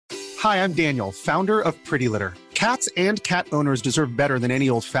Hi, I'm Daniel, founder of Pretty Litter. Cats and cat owners deserve better than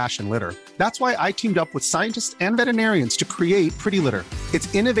any old-fashioned litter. That's why I teamed up with scientists and veterinarians to create Pretty Litter.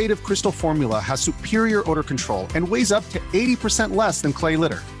 Its innovative crystal formula has superior odor control and weighs up to 80% less than clay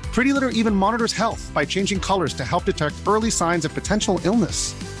litter. Pretty Litter even monitors health by changing colors to help detect early signs of potential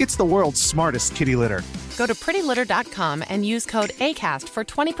illness. It's the world's smartest kitty litter. Go to prettylitter.com and use code ACAST for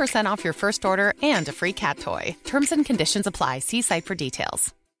 20% off your first order and a free cat toy. Terms and conditions apply. See site for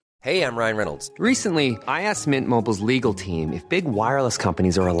details. Hey, I'm Ryan Reynolds. Recently, I asked Mint Mobile's legal team if big wireless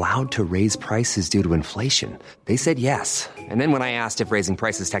companies are allowed to raise prices due to inflation. They said yes. And then when I asked if raising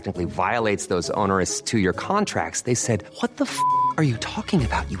prices technically violates those onerous two-year contracts, they said, "What the f*** are you talking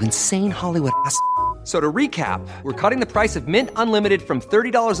about, you insane Hollywood ass?" So to recap, we're cutting the price of Mint Unlimited from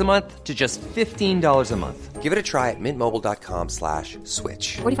 $30 a month to just $15 a month. Give it a try at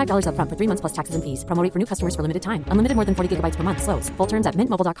mintmobile.com/switch. $45 up front for 3 months plus taxes and fees. Promo rate for new customers for limited time. Unlimited more than 40 gigabytes per month. Slows full terms at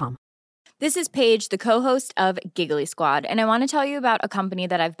mintmobile.com. This is Paige, the co-host of Giggly Squad, and I want to tell you about a company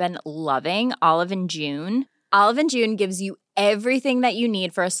that I've been loving, Olive & June. Olive & June gives you everything that you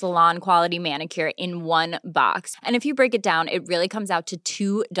need for a salon-quality manicure in one box. And if you break it down, it really comes out to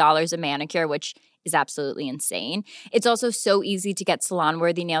 $2 a manicure, which is absolutely insane. It's also so easy to get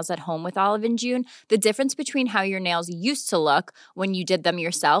salon-worthy nails at home with Olive & June. The difference between how your nails used to look when you did them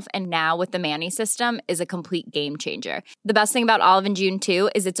yourself and now with the Mani system is a complete game changer. The best thing about Olive & June, too,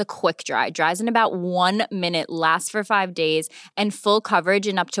 is it's a quick dry. Dries in about 1 minute, lasts for 5 days, and full coverage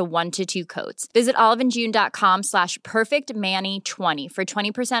in up to 1 to 2 coats. Visit oliveandjune.com/perfectmani20 for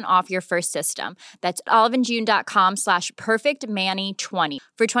 20% off your first system. That's oliveandjune.com/perfectmani20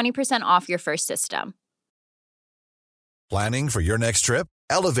 for 20% off your first system. Planning for your next trip?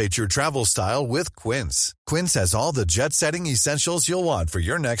 Elevate your travel style with Quince. Quince has all the jet-setting essentials you'll want for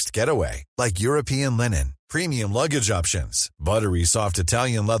your next getaway, like European linen, premium luggage options, buttery soft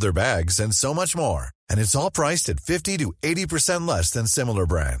Italian leather bags, and so much more. And it's all priced at 50 to 80% less than similar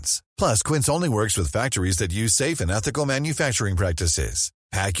brands. Plus, Quince only works with factories that use safe and ethical manufacturing practices.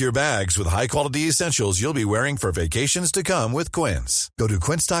 Pack your bags with high-quality essentials you'll be wearing for vacations to come with Quince. Go to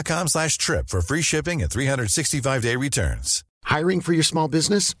quince.com/trip for free shipping and 365-day returns. Hiring for your small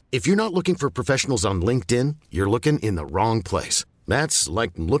business? If you're not looking for professionals on LinkedIn, you're looking in the wrong place. That's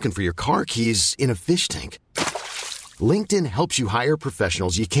like looking for your car keys in a fish tank. LinkedIn helps you hire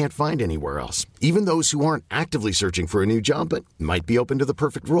professionals you can't find anywhere else, even those who aren't actively searching for a new job but might be open to the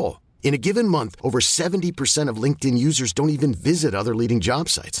perfect role. In a given month, over 70% of LinkedIn users don't even visit other leading job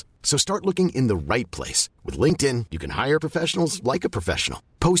sites. So start looking in the right place. With LinkedIn, you can hire professionals like a professional.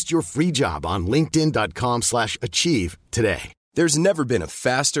 Post your free job on linkedin.com/achieve today. There's never been a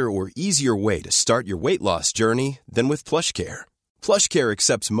faster or easier way to start your weight loss journey than with PlushCare. PlushCare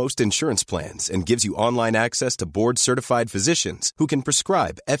accepts most insurance plans and gives you online access to board-certified physicians who can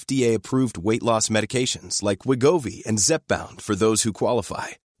prescribe FDA-approved weight loss medications like Wegovy and Zepbound for those who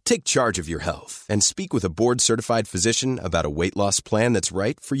qualify. Take charge of your health and speak with a board-certified physician about a weight loss plan that's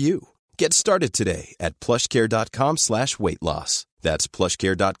right for you. Get started today at plushcare.com/weight loss. That's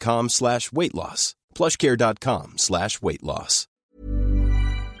plushcare.com/weight loss. plushcare.com/weight loss.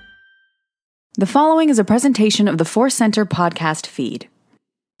 The following is a presentation of the Force Center podcast feed.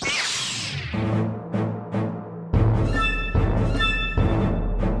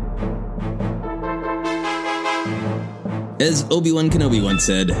 As Obi-Wan Kenobi once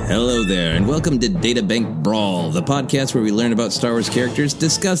said, hello there, and welcome to Databank Brawl, the podcast where we learn about Star Wars characters,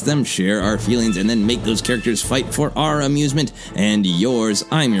 discuss them, share our feelings, and then make those characters fight for our amusement and yours.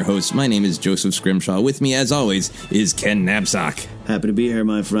 I'm your host. My name is Joseph Scrimshaw. With me, as always, is Ken Knapsack. Happy to be here,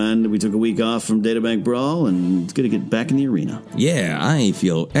 my friend. We took a week off from Databank Brawl, and it's good to get back in the arena. Yeah, I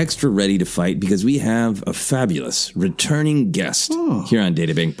feel extra ready to fight because we have a fabulous returning guest here on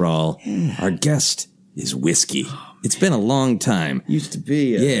Databank Brawl. Yeah. Our guest is Whiskey. It's been a long time. Used to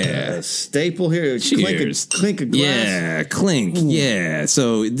be a staple here. Cheers. Clink a glass. Yeah, clink. Ooh. Yeah.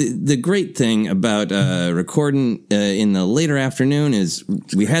 So the great thing about recording in the later afternoon is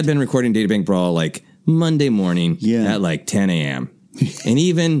we had been recording Databank Brawl like Monday morning at like 10 a.m. And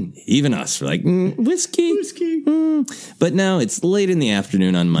even us were like, whiskey. But now it's late in the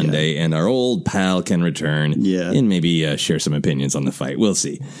afternoon on Monday, and our old pal can return and maybe share some opinions on the fight. We'll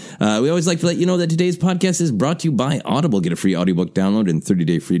see. We always like to let you know that today's podcast is brought to you by Audible. Get a free audiobook download and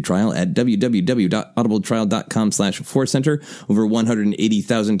 30-day free trial at www.audibletrial.com/forcecenter. Over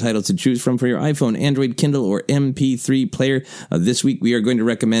 180,000 titles to choose from for your iPhone, Android, Kindle, or MP3 player. This week, we are going to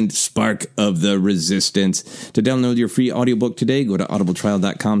recommend Spark of the Resistance. To download your free audiobook today, go to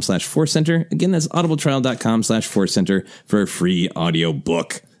audibletrial.com/forcecenter. Again, that's audibletrial.com/forcecenter for a free audio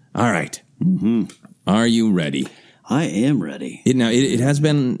book. All right. Are you ready? I am ready. It has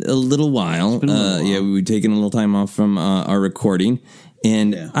been a little while. We've taken a little time off from our recording,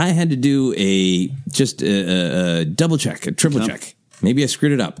 and I had to do a double check, a triple check. Maybe I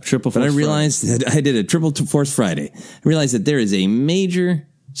screwed it up. But I realized that I did a Triple Force Friday. I realized that there is a major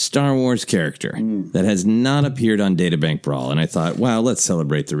Star Wars character that has not appeared on Databank Brawl, and I thought, wow, let's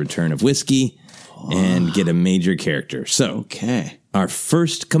celebrate the return of Whiskey and get a major character. So, our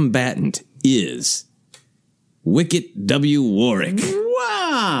first combatant is Wicket W. Warwick.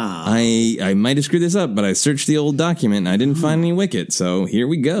 Wow! I might have screwed this up, but I searched the old document and I didn't find any Wicket, so here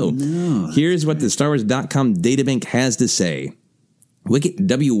we go. No. Here's what the StarWars.com databank has to say. Wicket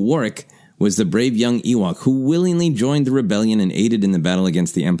W. Warwick was the brave young Ewok who willingly joined the rebellion and aided in the battle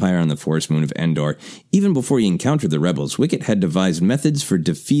against the Empire on the forest moon of Endor. Even before he encountered the rebels, Wicket had devised methods for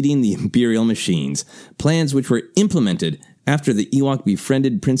defeating the Imperial machines, plans which were implemented after the Ewok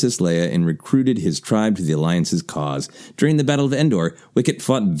befriended Princess Leia and recruited his tribe to the Alliance's cause. During the Battle of Endor, Wicket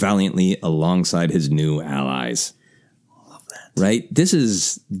fought valiantly alongside his new allies. Love that. Right? This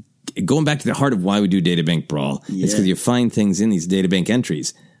is going back to the heart of why we do Databank Brawl. Yeah. It's because you find things in these databank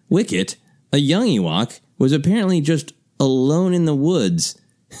entries. Wicket, a young Ewok, was apparently just alone in the woods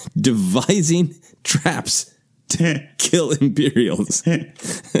devising traps to kill Imperials.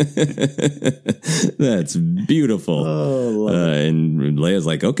 That's beautiful. And Leia's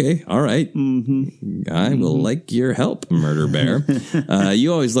like, okay, all right. I will like your help, Murder Bear.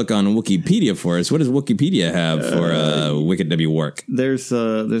 You always look on Wikipedia for us. What does Wikipedia have for Wicket W. Warwick? There's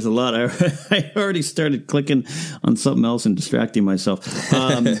a lot. I already started clicking on something else and distracting myself.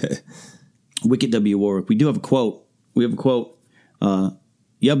 Wicket W. Warwick. We do have a quote. We have a quote.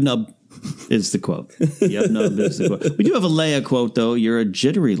 Yub-nub is the quote. Yub-nub is the quote. We do have a Leia quote, though. You're a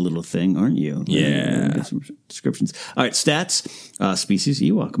jittery little thing, aren't you? Yeah. Get some descriptions. All right, stats. Species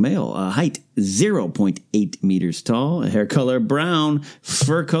Ewok, male. Height 0.8 meters tall. Hair color brown.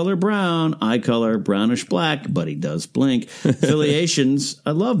 Fur color brown. Eye color brownish black, but he does blink. Affiliations.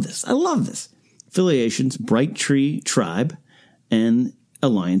 I love this. Affiliations, Bright Tree Tribe, and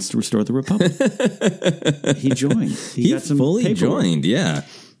Alliance to Restore the Republic. He joined. He got some fully paperwork. joined, yeah.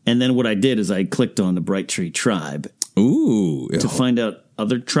 And then what I did is I clicked on the Bright Tree Tribe. To find out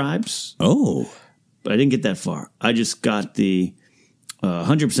other tribes. Oh. But I didn't get that far. I just got the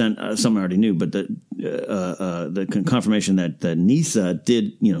 100%, some I already knew, but the confirmation that Nisa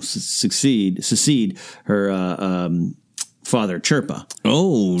did, succeed her father Chirpa.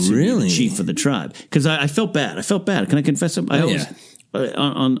 Oh, really? The chief of the tribe. Because I felt bad. Can I confess something? I always,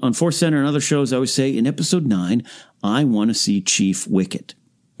 on Force Center and other shows, I always say, in episode 9, I want to see Chief Wicket.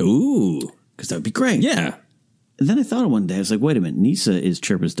 Ooh. Because that would be great. Yeah. And then I thought one day, I was like, wait a minute, Nisa is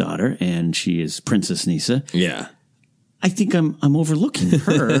Chirpa's daughter, and she is Princess Nisa. Yeah. I think I'm overlooking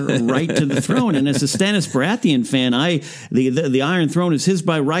her right to the throne. And as a Stannis Baratheon fan, the Iron Throne is his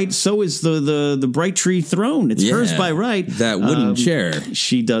by right. So is the Bright Tree Throne. It's hers by right. That wooden chair.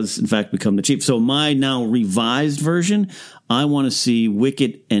 She does, in fact, become the chief. So my now revised version, I want to see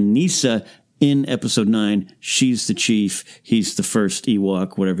Wicket and Nisa in episode 9. She's the chief. He's the first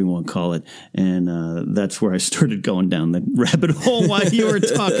Ewok, whatever you want to call it. And that's where I started going down the rabbit hole while you were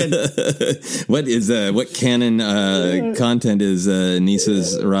talking. What canon content is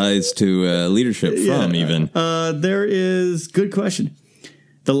Nisa's rise to leadership from even? There is, good question.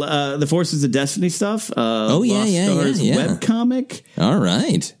 The Forces of Destiny stuff. Lost Stars webcomic. All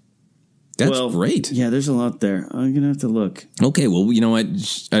right. That's great. Yeah, there's a lot there. I'm going to have to look. Okay, well, you know what?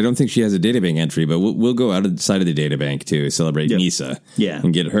 I don't think she has a databank entry, but we'll go outside of the databank to celebrate Nisa. Yeah.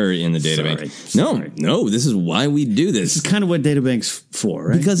 And get her in the databank. Sorry. No, this is why we do this. This is kind of what databank's for,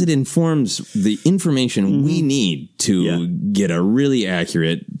 right? Because it informs the information we need to get a really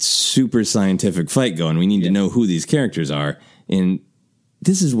accurate, super scientific fight going. We need to know who these characters are. And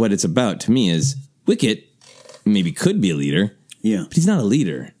this is what it's about to me is Wicket maybe could be a leader. Yeah. But he's not a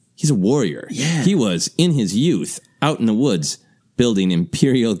leader. He's a warrior. Yeah. He was, in his youth, out in the woods, building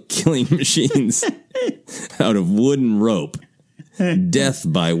Imperial killing machines out of wooden rope. Death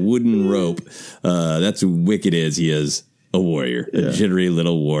by wooden rope. That's who Wicket is. He is a warrior, a jittery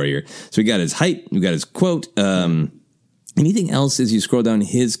little warrior. So we got his height, we got his quote. Anything else as you scroll down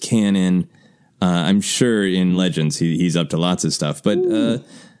his canon? I'm sure in Legends he's up to lots of stuff, but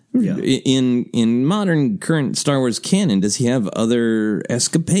in modern current Star Wars canon, does he have other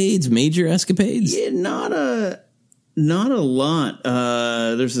escapades, major escapades? Yeah, not a lot.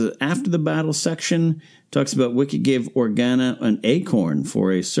 There's an after the battle section. Talks about Wicket gave Organa an acorn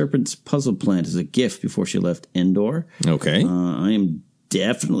for a serpent's puzzle plant as a gift before she left Endor. Okay. I am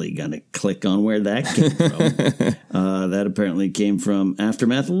definitely going to click on where that came from. That apparently came from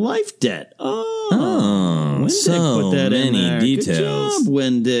Aftermath Life Debt. Wendig so put that in many there. details. Good job,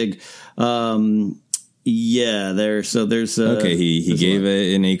 Wendig. Yeah, there's okay. He gave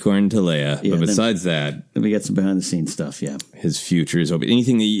an acorn to Leia, but besides that, we got some behind the scenes stuff. Yeah, his future is open.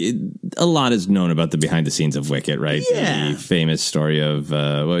 A lot is known about the behind the scenes of Wicket, right? Yeah, the famous story of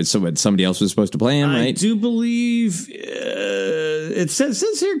somebody else was supposed to play him, right? I do believe it says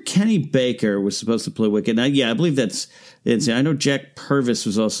here Kenny Baker was supposed to play Wicket. Now, I believe that's. I know Jack Purvis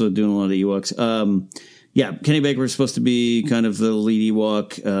was also doing a lot of Ewoks. Yeah, Kenny Baker was supposed to be kind of the lead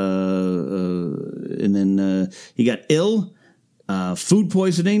Ewok, and then he got ill, food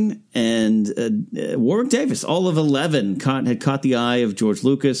poisoning, and Warwick Davis, all of 11, had caught the eye of George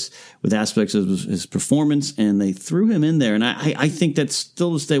Lucas with aspects of his performance, and they threw him in there. And I think that's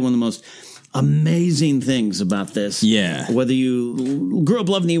still to stay one of the most amazing things about this. Yeah. Whether you grew up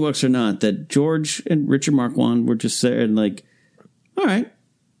loving the Ewoks or not, that George and Richard Marquand were just there and like, all right,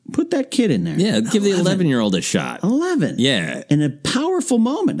 put that kid in there. Yeah, give the 11-year-old a shot. 11. Yeah. In a powerful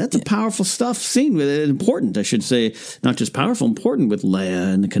moment. That's a powerful stuff scene with it. Important, I should say. Not just powerful, important with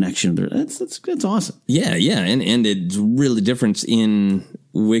Leia and the connection. That's awesome. Yeah. And it's really different in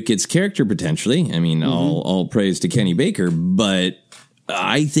Wicket's character potentially. I mean, all praise to Kenny Baker, but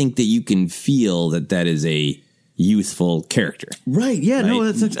I think that you can feel that is a youthful character. Right, yeah. Right?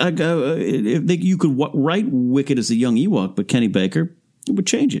 No, that's you could write Wicket as a young Ewok, but Kenny Baker would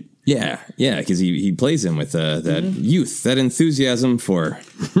change it. Yeah, because he plays him with that youth, that enthusiasm for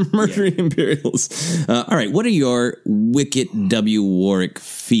murdering Imperials. All right, what are your Wicket W. Warwick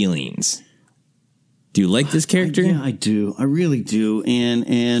feelings? Do you like this character? Yeah, I do. I really do.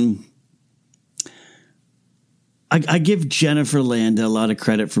 And I give Jennifer Landa a lot of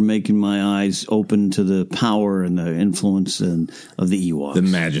credit for making my eyes open to the power and the influence of the Ewoks. The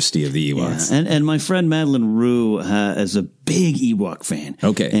majesty of the Ewoks. Yeah. And my friend Madeline Rue is a big Ewok fan.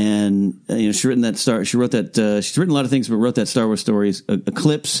 Okay. And she's written she's written a lot of things, but wrote that Star Wars Stories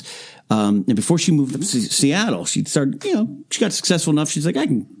Eclipse. And before she moved up to Seattle, she started, she got successful enough. She's like, I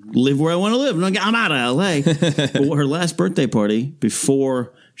can live where I want to live. And I'm out of LA. But her last birthday party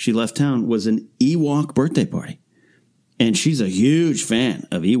before she left town was an Ewok birthday party. And she's a huge fan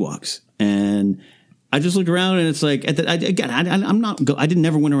of Ewoks. And I just looked around and it's like, I didn't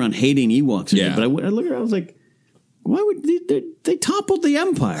never went around hating Ewoks. Yeah. But I look around, I was like, why would they toppled the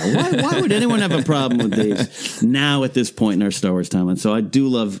Empire? Why would anyone have a problem with these now at this point in our Star Wars timeline? So I do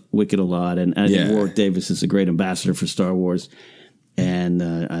love Wicket a lot. And I think Warwick Davis is a great ambassador for Star Wars. And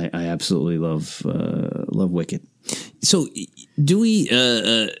I absolutely love Wicket. So do we,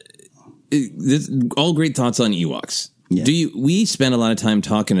 all great thoughts on Ewoks. Yeah. We spend a lot of time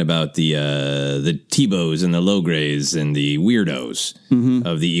talking about the T-Bows and the Lograys and the weirdos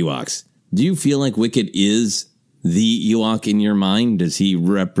of the Ewoks. Do you feel like Wicket is the Ewok in your mind? Does he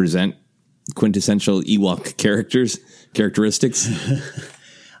represent quintessential Ewok characteristics?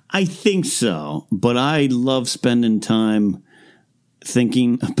 I think so, but I love spending time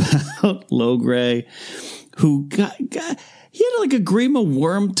thinking about Logray, who got he had like a Grima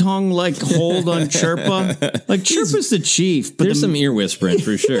Wormtongue hold on Chirpa. Like Chirpa's the chief, but there's some ear whispering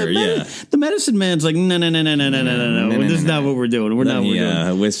for sure. The medicine man's like, no. This is not what we're doing. We're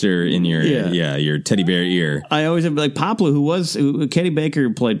not. Whisper in your your teddy bear ear. I always have like Poplu, Kenny Baker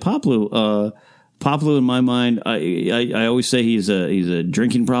played Poplu. Poplu, in my mind, I always say he's a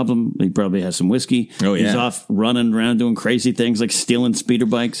drinking problem. He probably has some whiskey. Oh, yeah. He's off running around doing crazy things like stealing speeder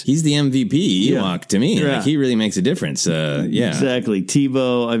bikes. He's the MVP Ewok to me. Yeah. Like, he really makes a difference. Exactly.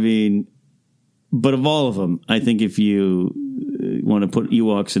 Tebow, I mean, but of all of them, I think if you want to put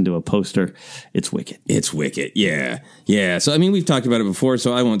Ewoks into a poster, it's Wicket. It's Wicket, yeah. So, I mean, we've talked about it before,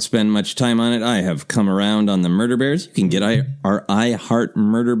 so I won't spend much time on it. I have come around on the Murder Bears. You can get our I Heart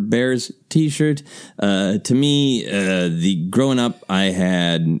Murder Bears t-shirt. To me, growing up, I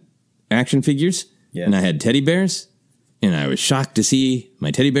had action figures, and I had teddy bears, and I was shocked to see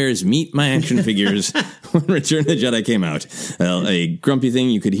my teddy bears meet my action figures when Return of the Jedi came out. A grumpy thing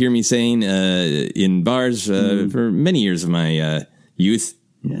you could hear me saying in bars for many years of my youth.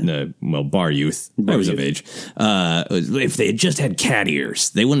 Bar youth. I was of age. If they had just had cat ears,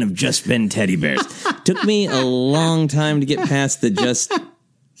 they wouldn't have just been teddy bears. Took me a long time to get past the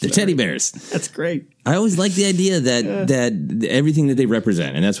teddy bears. That's great. I always like the idea that everything that they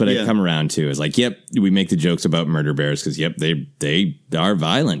represent, and that's what I come around to, is like, we make the jokes about murder bears because, they are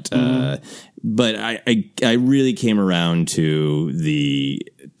violent. But I really came around to the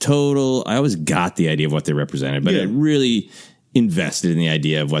total. I always got the idea of what they represented, but I really invested in the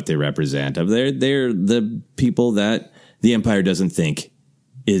idea of what they represent. They're the people that the Empire doesn't think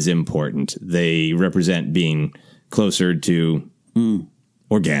is important. They represent being closer to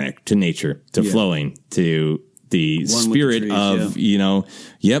organic, to nature, to flowing, to the spirit of,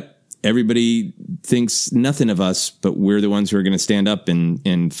 everybody thinks nothing of us, but we're the ones who are going to stand up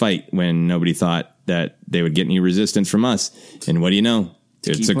and fight when nobody thought that they would get any resistance from us. And what do you know?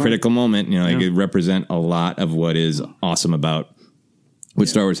 It's a critical moment. It represent a lot of what is awesome about what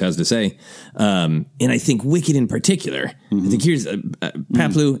Star Wars has to say. And I think Wicket in particular, I think here's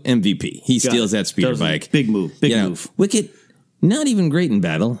Paploo MVP. He steals that speeder bike. Big move. Big move. Wicket, not even great in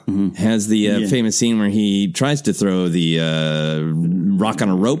battle, has the famous scene where he tries to throw the rock on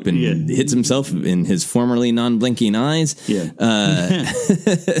a rope and hits himself in his formerly non-blinking eyes.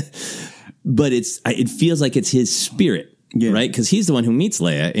 But it feels like it's his spirit. Right? Because he's the one who meets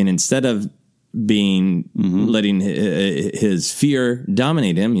Leia, and instead of letting his fear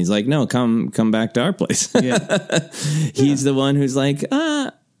dominate him, he's like, no, come back to our place. He's the one who's like,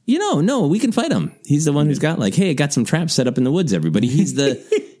 no, we can fight him. He's the one who's got like, hey, I got some traps set up in the woods, everybody. He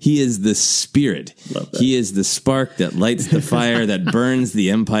is the spirit. He is the spark that lights the fire that burns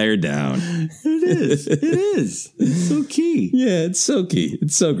the Empire down. It is. It's so key. Yeah, it's so key.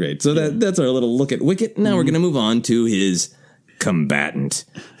 It's so great. So that's our little look at Wicket. Now we're going to move on to his combatant.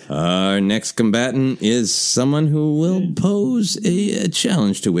 Our next combatant is someone who will pose a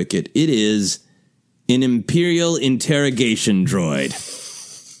challenge to Wicket. It is an Imperial interrogation droid.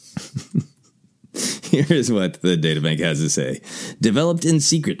 Here's what the databank has to say. Developed in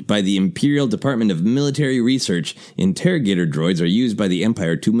secret by the Imperial Department of Military Research, interrogator droids are used by the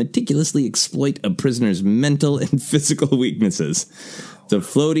Empire to meticulously exploit a prisoner's mental and physical weaknesses. The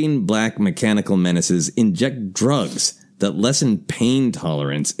floating black mechanical menaces inject drugs that lessen pain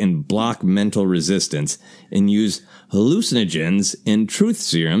tolerance and block mental resistance, and use hallucinogens and truth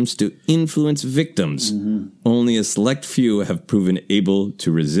serums to influence victims. Only a select few have proven able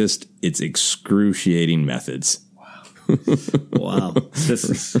to resist its excruciating methods. Wow. This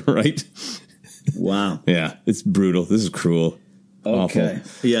is right. Wow. Yeah, it's brutal. This is cruel. Okay.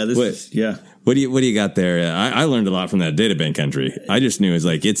 Awful. Yeah. What do you got there? I learned a lot from that databank entry. I just knew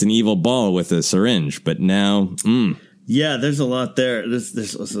it's an evil ball with a syringe, but now. Yeah, there's a lot there.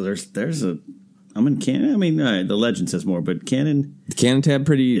 There's a. I'm in canon. I mean, all right, the legend says more, but canon. The canon tab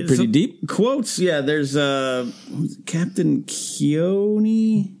pretty deep. Quotes. Yeah, there's Captain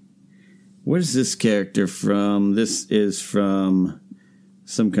Keone. Where's this character from? This is from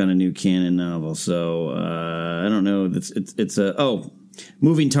some kind of new canon novel. So I don't know. It's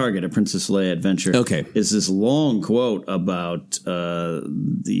Moving Target, a Princess Leia adventure. Okay. Is this long quote about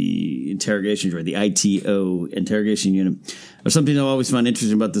the interrogation droid, the ITO interrogation unit. Or something I always find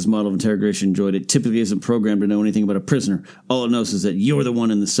interesting about this model of interrogation droid, it typically isn't programmed to know anything about a prisoner. All it knows is that you're the one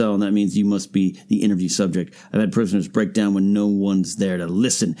in the cell, and that means you must be the interview subject. I've had prisoners break down when no one's there to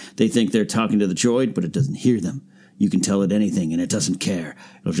listen. They think they're talking to the droid, but it doesn't hear them. You can tell it anything, and it doesn't care.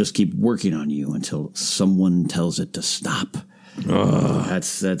 It'll just keep working on you until someone tells it to stop.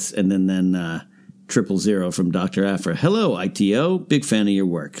 That's and then 000 from Dr. Aphra. Hello, ITO. Big fan of your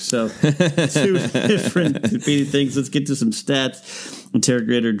work. So two different competing things. Let's get to some stats.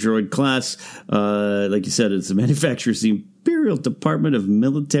 Interrogator droid class. Like you said, it's the manufacturer's the Imperial Department of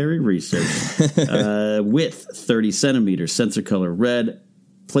Military Research. Width 30 centimeters. Sensor color red.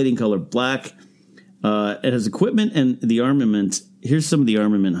 Plating color black. It has equipment and the armament. Here's some of the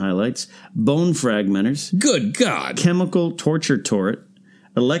armament highlights. Bone fragmenters. Good God. Chemical torture turret.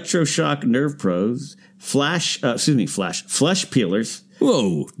 Electroshock nerve probes. Flesh peelers.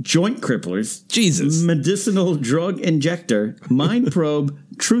 Whoa. Joint cripplers. Jesus. Medicinal drug injector. Mind probe.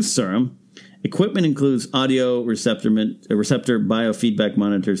 Truth serum. Equipment includes audio receptor biofeedback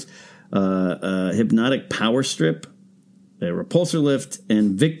monitors. Hypnotic power strip. A repulsor lift,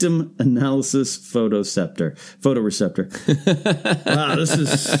 and victim analysis photoreceptor. Wow, this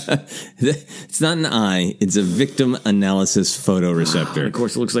is... It's not an eye, it's a victim analysis photoreceptor. Of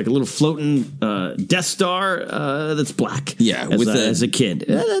course, it looks like a little floating Death Star that's black. Yeah. As a kid.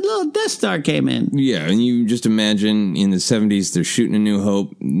 That little Death Star came in. Yeah, and you just imagine in the 70s, they're shooting A New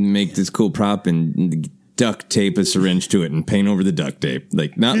Hope, make this cool prop, and duct tape a syringe to it and paint over the duct tape.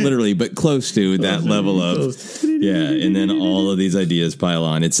 Like, not literally, but close to that level of... Yeah, and then all of these ideas pile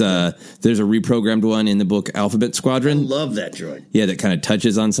on. It's there's a reprogrammed one in the book Alphabet Squadron. I love that droid. Yeah, that kind of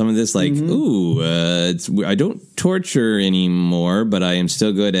touches on some of this. Like, I don't torture anymore, but I am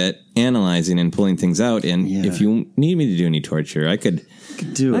still good at analyzing and pulling things out. And if you need me to do any torture, I could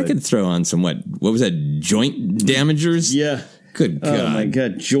throw on some what was that? Joint damagers? Yeah. Good God. Oh, my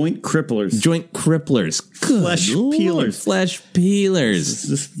God. Joint cripplers. Joint cripplers. Good Flesh Lord. peelers. Flesh peelers.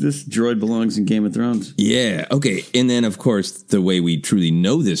 This droid belongs in Game of Thrones. Yeah. Okay. And then, of course, the way we truly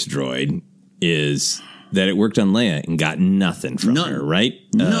know this droid is that it worked on Leia and got nothing from her, right?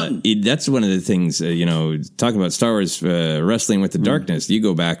 None. That's one of the things, talking about Star Wars wrestling with the darkness. You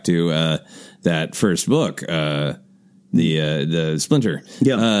go back to that first book, the Splinter.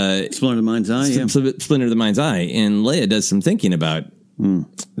 Yeah. Splinter of the Mind's Eye. Yeah. Splinter of the Mind's Eye. And Leia does some thinking about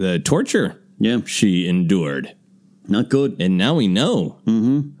the torture she endured. Not good. And now we know.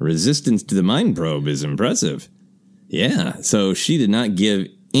 Resistance to the mind probe is impressive. Yeah. So she did not give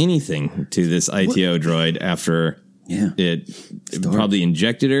anything to this ITO droid after it probably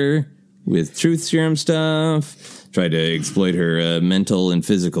injected her with truth serum stuff, tried to exploit her mental and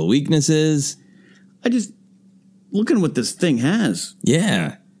physical weaknesses. Looking at what this thing has.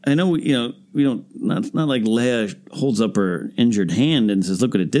 Yeah. I know, we don't, not like Leia holds up her injured hand and says,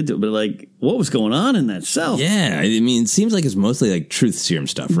 look what it did to it, but like, what was going on in that cell? Yeah. I mean, it seems like it's mostly like truth serum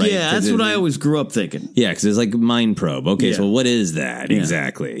stuff, right? Yeah, that's what I always grew up thinking. Yeah, because it's like mind probe. Okay, so what is that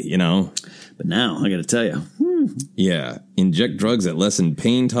exactly, But now, I got to tell you. Yeah. Inject drugs that lessen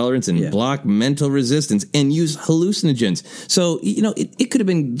pain tolerance and block mental resistance and use hallucinogens. So, it could have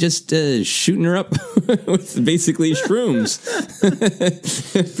been just shooting her up with basically shrooms.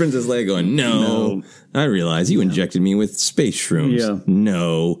 Princess Leia going, no. I realize you injected me with space shrooms. Yeah.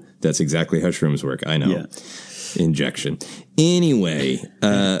 No, that's exactly how shrooms work. I know. Yeah. Injection. Anyway,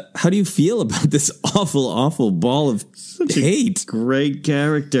 how do you feel about this awful ball of hate? Great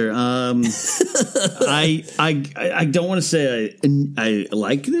character. I don't want to say I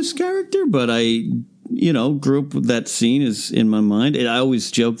like this character, but I grew up with that scene is in my mind. And I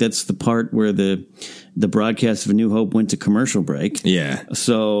always joke that's the part where the broadcast of A New Hope went to commercial break. Yeah.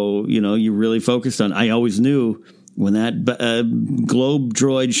 So, you really focused on, I always knew when that globe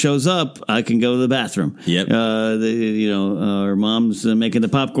droid shows up, I can go to the bathroom. Yep. Our mom's making the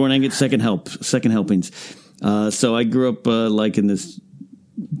popcorn. I get second helpings. So I grew up liking this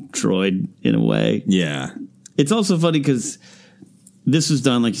droid in a way. Yeah. It's also funny because this was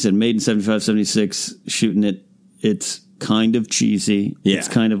done, like you said, made in 75, 76, shooting it. It's kind of cheesy. Yeah. It's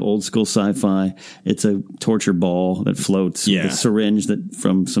kind of old school sci-fi. It's a torture ball that floats with a syringe that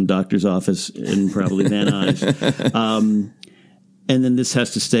from some doctor's office in probably Van Nuys. And then this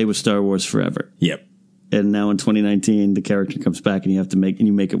has to stay with Star Wars forever. Yep. And now in 2019, the character comes back and you have to make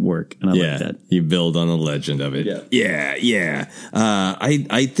it work. And I like that. You build on the legend of it. Yeah.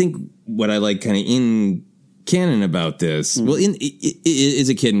 I think what I like kind of in canon about this, well, as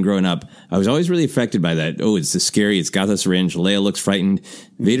a kid and growing up, I was always really affected by that. Oh, it's scary. It's got the syringe. Leia looks frightened.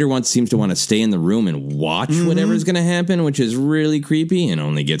 Vader seems to want to stay in the room and watch whatever's going to happen, which is really creepy and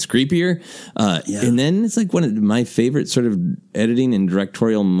only gets creepier. And then it's like one of my favorite sort of editing and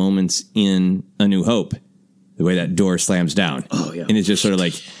directorial moments in A New Hope, the way that door slams down. Oh, yeah. And it's just sort of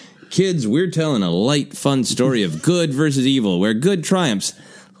like, kids, we're telling a light, fun story of good versus evil, where good triumphs.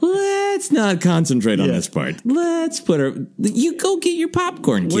 Let's not concentrate on this part. Let's put her... You go get your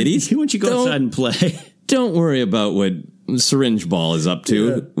popcorn, kiddies. Why don't you go outside and play? Don't worry about what Syringe Ball is up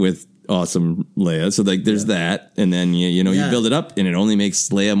to with awesome Leia. So like, there's that. And then, you build it up, and it only makes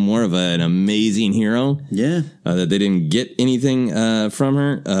Leia more of an amazing hero. Yeah. That they didn't get anything from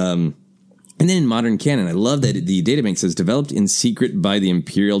her. And then in modern canon, I love that the databank says developed in secret by the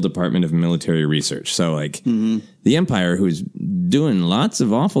Imperial Department of Military Research. So like the Empire, who's doing lots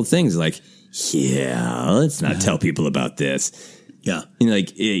of awful things, like, let's not tell people about this. Yeah. And like,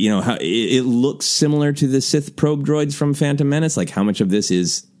 how it looks similar to the Sith probe droids from Phantom Menace. Like how much of this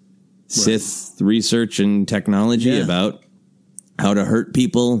is Sith research and technology about how to hurt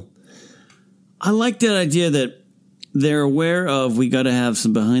people. I like that idea that they're aware of, we got to have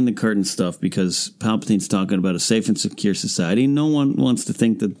some behind the curtain stuff because Palpatine's talking about a safe and secure society. No one wants to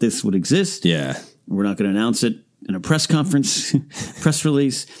think that this would exist. Yeah. We're not going to announce it in a press conference, press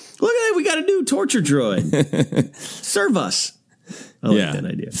release. Look at that. We got a new torture droid. Serve us. I like that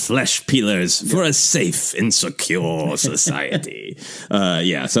idea. Flesh peelers for a safe and secure society.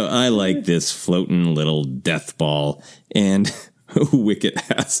 So I like this floating little death ball, and Wicket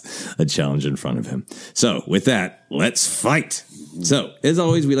has a challenge in front of him. So with that, let's fight. So as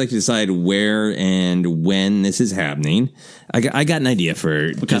always, we like to decide where and when this is happening. I got an idea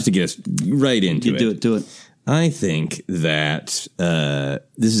for just to get us right into it. Do it. I think that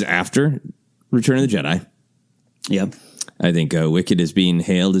this is after Return of the Jedi. Yep. I think Wicket is being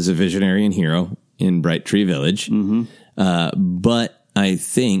hailed as a visionary and hero in Bright Tree Village. But I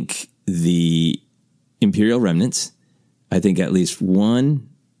think the Imperial remnants, I think at least one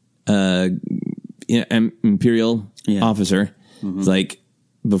Imperial officer It's like,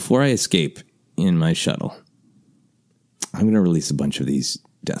 before I escape in my shuttle, I'm going to release a bunch of these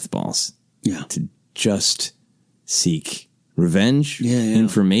death balls. Yeah. To just seek revenge,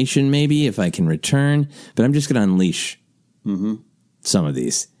 information maybe, if I can return. But I'm just going to unleash some of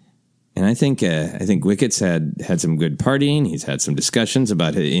these. And I think Wicket's had some good partying. He's had some discussions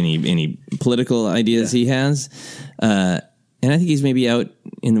about any political ideas he has. And I think he's maybe out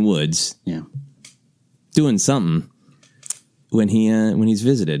in the woods doing something when he's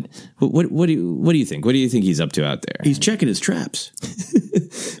visited. What do you think? What do you think he's up to out there? He's checking his traps.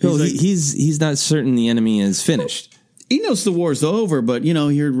 He's not certain the enemy is finished. He knows the war's over, but, he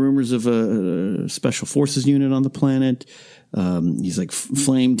heard rumors of a special forces unit on the planet. He's like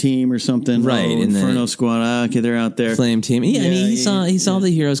Flame Team or something. Right. Inferno Squad. Okay, they're out there. Flame Team. Yeah, and he saw the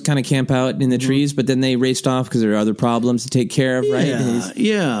heroes kind of camp out in the trees, but then they raced off because there are other problems to take care of, right?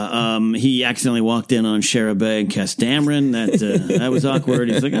 He accidentally walked in on Sherabay and Castamrin. That was awkward.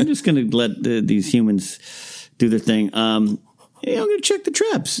 He's like, I'm just going to let these humans do their thing. I'm going to check the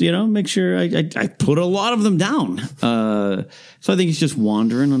traps, make sure I put a lot of them down. So I think he's just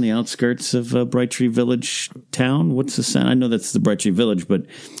wandering on the outskirts of Bright Tree Village town. What's the sound? I know that's the Bright Tree Village, but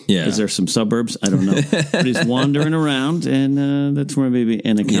is there some suburbs? I don't know. But he's wandering around, and that's where maybe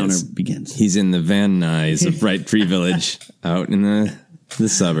an encounter begins. He's in the Van Nuys of Bright Tree Village, out in the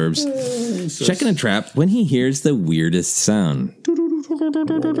suburbs, checking a trap when he hears the weirdest sound.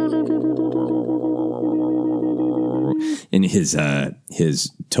 In his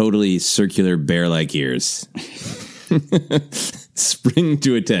totally circular bear-like ears spring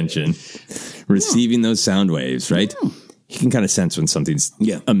to attention, receiving those sound waves, right? He can kind of sense when something's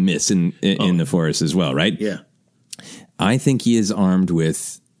amiss in the forest as well, right? Yeah. I think he is armed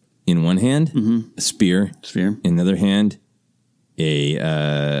with, in one hand, a spear. In the other hand,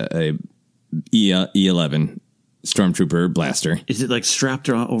 a E11 stormtrooper blaster. Is it like strapped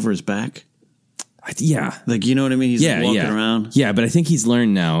over his back? Yeah. Like, you know what I mean? He's walking around. Yeah, but I think he's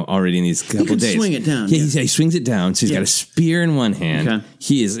learned now already in these couple days. Swing it down. Yeah, he swings it down. So he's got a spear in one hand. Okay.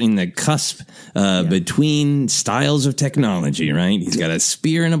 He is in the cusp between styles of technology, right? He's got a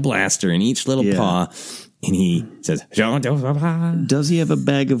spear and a blaster in each little paw. And he says, does he have a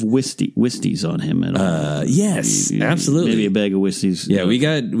bag of Whisties on him at all? Yes, absolutely. Maybe a bag of Whisties. Yeah, we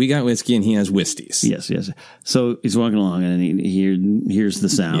got whiskey and he has Whisties. Yes. So he's walking along and he hears the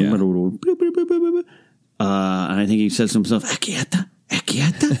sound. Yeah. And I think he says to himself, Aquieta.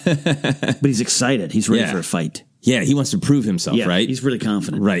 But he's excited. He's ready for a fight. Yeah, he wants to prove himself, right? He's really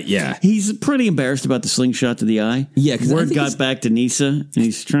confident. Right, yeah. He's pretty embarrassed about the slingshot to the eye. Yeah, because word got back to Nisa, and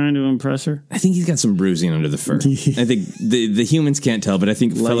he's trying to impress her. I think he's got some bruising under the fur. I think the humans can't tell, but I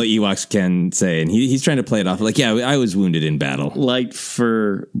think fellow Ewoks can say, and he's trying to play it off like, yeah, I was wounded in battle. Light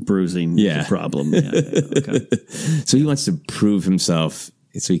fur bruising is a problem. Okay. So he wants to prove himself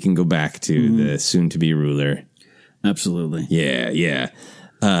so he can go back to the soon-to-be ruler. Absolutely. Yeah.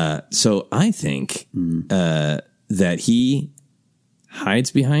 So I think that he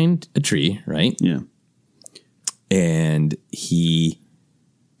hides behind a tree, right? Yeah. And he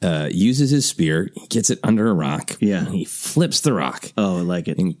uses his spear. He gets it under a rock. Yeah. And he flips the rock. Oh, I like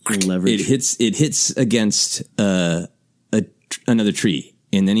it. And leverage. It hits against another tree.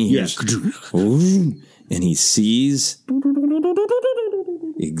 And then he hears, and he sees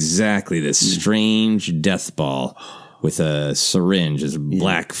exactly this strange death ball with a syringe, this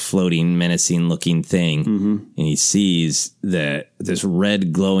black, floating, menacing-looking thing. And he sees this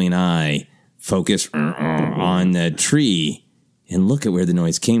red, glowing eye focus on the tree, and look at where the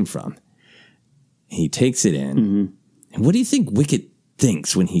noise came from. He takes it in. And what do you think Wicket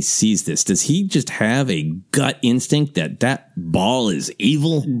thinks when he sees this? Does he just have a gut instinct that ball is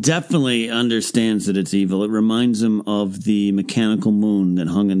evil? Definitely understands that it's evil. It reminds him of the mechanical moon that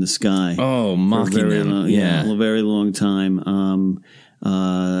hung in the sky. Oh, mocking them. A very long time.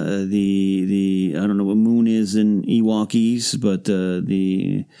 The I don't know what moon is in Ewokese, but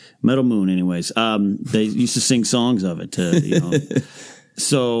the metal moon, anyways. They used to sing songs of it.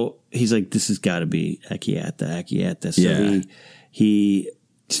 So he's like, this has got to be Aquieta. So he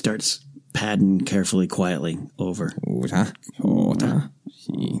starts padding carefully, quietly over. Yeah,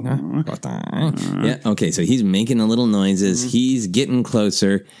 okay, so he's making the little noises. He's getting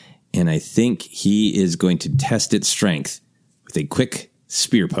closer, and I think he is going to test its strength with a quick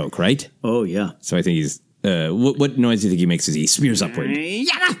spear poke, right? Oh, yeah. So I think he's... what noise do you think he makes as he spears upward?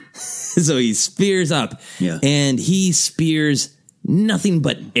 So he spears up, and he spears nothing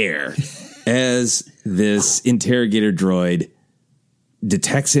but air as this interrogator droid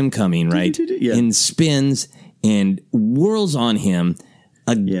detects him coming, right? And spins and whirls on him.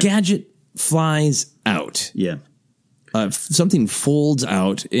 A gadget flies out. Yeah. something folds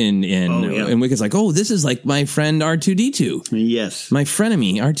out and Wicket's like, oh, this is like my friend R2-D2. Yes. My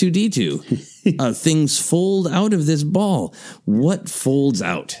frenemy R2-D2. Things fold out of this ball. What folds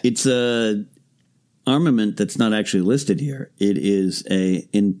out? It's a armament that's not actually listed here. It is a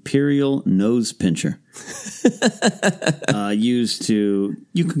Imperial nose pincher. Used to,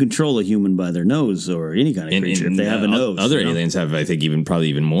 you can control a human by their nose or any kind of creature if they have a nose. Other aliens have, I think, probably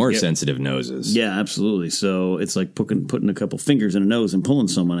even more sensitive noses. Yeah, absolutely. So it's like putting a couple fingers in a nose and pulling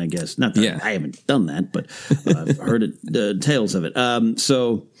someone, I guess. Not that I haven't done that, but I've heard tales of it.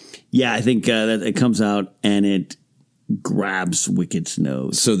 So yeah, I think that it comes out and it grabs Wicket's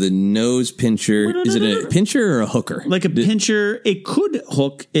nose. So the nose pincher, is it a pincher or a hooker? Like a pincher, it could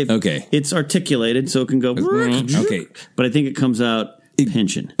hook if it's articulated, so it can go. Okay, but I think it comes out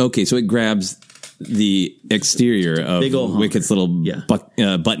pinching. Okay, so it grabs the exterior of Wicket's little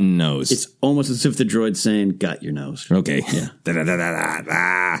button nose. It's almost as if the droid's saying, got your nose. Okay. Yeah.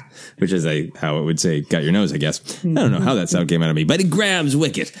 Which is how it would say, got your nose, I guess. I don't know how that sound came out of me, but it grabs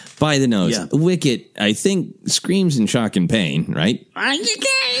Wicket by the nose. Yeah. Wicket, I think, screams in shock and pain, right?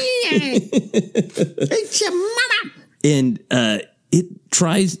 It's your mama. And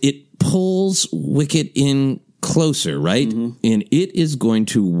it pulls Wicket in closer, right? Mm-hmm. And it is going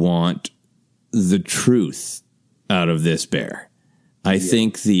to want the truth out of this bear. I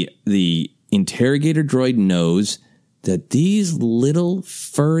think the interrogator droid knows that these little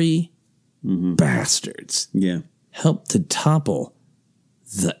furry bastards helped to topple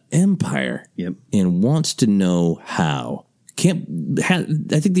the Empire and wants to know how. I think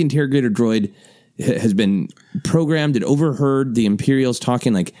the interrogator droid has been programmed and overheard the Imperials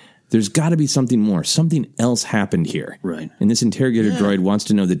talking like, there's got to be something more. Something else happened here. Right. And this interrogator droid wants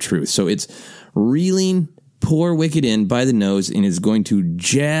to know the truth. So it's reeling poor Wicket in by the nose and is going to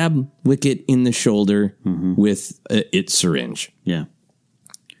jab Wicket in the shoulder with its syringe. Yeah.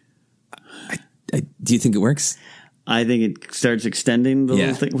 Do you think it works? I think it starts extending the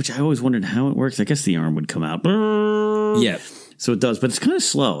little thing, which I always wondered how it works. I guess the arm would come out. Yeah. So it does, but it's kind of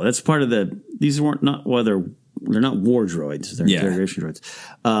slow. That's part of these weren't not whether. They're not war droids. They're interrogation droids.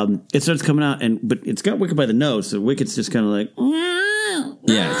 It starts coming out, but it's got Wicket by the nose, so Wicket's just kind of like...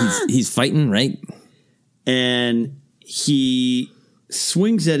 Yeah, he's fighting, right? And he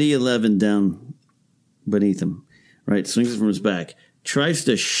swings at E11 down beneath him, right? Swings it from his back. Tries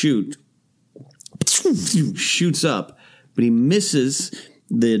to shoot. Shoots up, but he misses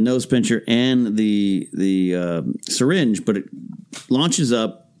the nose pincher and the syringe, but it launches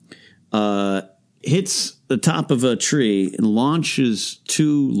up, hits the top of a tree and launches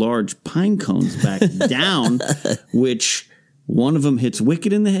two large pine cones back down, which one of them hits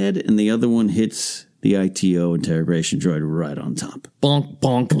Wicket in the head and the other one hits the ITO interrogation droid right on top. Bonk,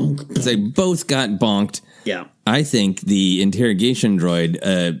 bonk, bonk. They both got bonked. Yeah. I think the interrogation droid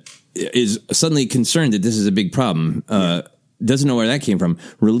is suddenly concerned that this is a big problem. Doesn't know where that came from,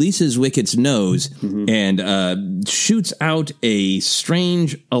 releases Wicket's nose and shoots out a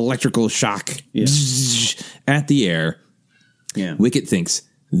strange electrical shock at the air. Yeah. Wicket thinks,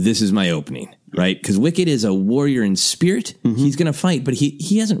 this is my opening, right? Because Wicket is a warrior in spirit. He's going to fight, but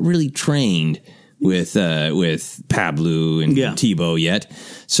he hasn't really trained with Pablo and Tebow yet.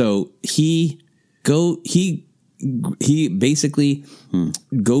 So he basically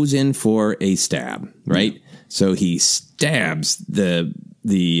goes in for a stab, right? Yeah. So he stabs the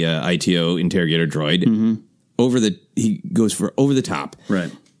ITO interrogator droid he goes for over the top. Right.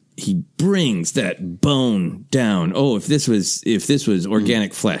 He brings that bone down. Oh, if this was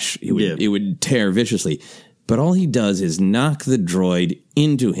organic flesh, it would tear viciously. But all he does is knock the droid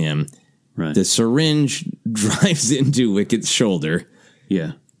into him. Right. The syringe drives into Wicket's shoulder.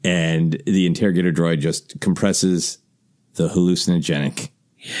 Yeah. And the interrogator droid just compresses the hallucinogenic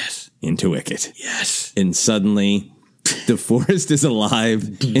into Wicket. Yes. And suddenly the forest is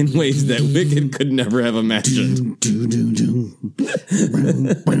alive in ways that Wicket could never have imagined.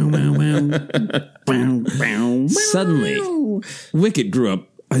 Suddenly, Wicket grew up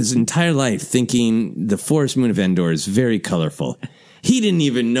his entire life thinking the forest moon of Endor is very colorful. He didn't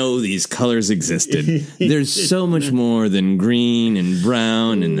even know these colors existed. There's so much more than green and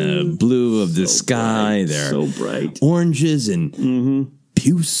brown and the blue of the sky. There are so bright oranges and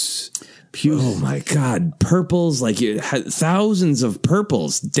puce. Oh my God. Purples, like thousands of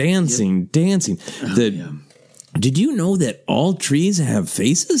purples dancing. Did you know that all trees have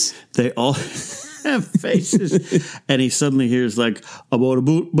faces? They all... faces. And he suddenly hears like, a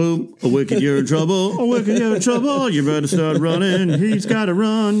boom, boom, a wicked, you're in trouble. A wicked, you're in trouble. You better start running. He's got to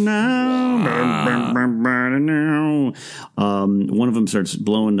run now. One of them starts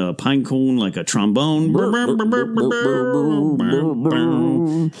blowing a pine cone like a trombone.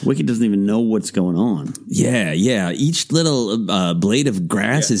 Wicked doesn't even know what's going on. Yeah. Each little blade of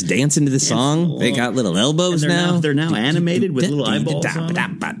grass is dancing to the song. They got little elbows now. They're now animated with little eyeballs on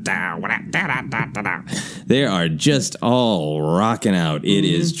them. They are just all rocking out. It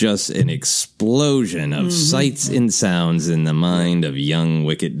is just an explosion of sights and sounds in the mind of young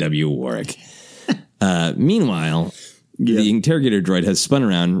Wicket W. Warwick. Meanwhile, the interrogator droid has spun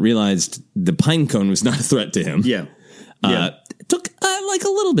around, realized the pine cone was not a threat to him. Took like a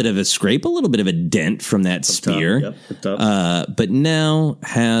little bit of a scrape, a little bit of a dent from that spear. But now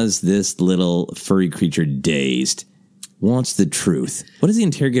has this little furry creature dazed. Wants the truth. What is the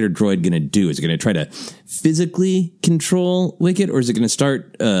interrogator droid going to do? Is it going to try to physically control Wicket, or is it going to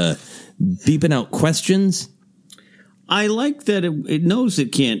start beeping out questions? I like that it knows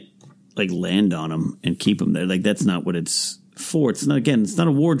it can't like land on him and keep him there. Like that's not what it's for. It's not. Again, it's not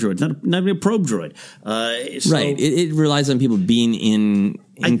a war droid. It's not even a probe droid. Right. It relies on people being in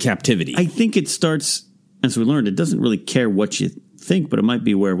captivity. I think it starts, as we learned, it doesn't really care what you think, but it might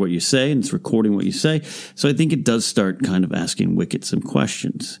be aware of what you say, and it's recording what you say. So I think it does start kind of asking Wicket some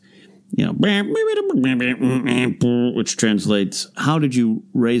questions. You know, which translates, how did you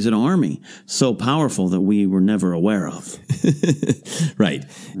raise an army so powerful that we were never aware of? Right.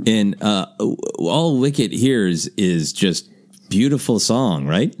 And all Wicket hears is just beautiful song,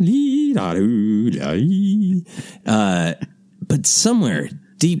 right? But somewhere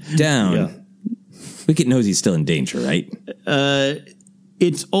deep down, Wicket knows he's still in danger, right?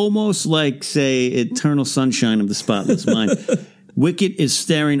 It's almost like, say, Eternal Sunshine of the Spotless Mind. Wicket is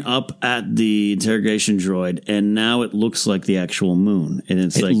staring up at the interrogation droid, and now it looks like the actual moon. And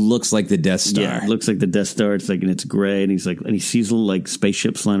it looks like the Death Star. Yeah, it looks like the Death Star. It's like, and it's gray, and he sees little like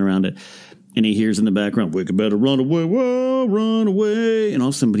spaceships flying around it, and he hears in the background, "Wicket better run away, whoa, run away!" And all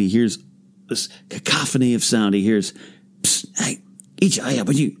of a sudden, he hears this cacophony of sound. He hears, "Psst, hey, each eye up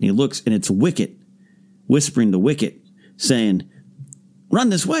with you." And he looks, and it's Wicket whispering to Wicket, saying, "Run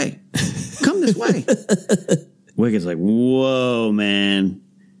this way, come this way." Wicket's like, "Whoa, man,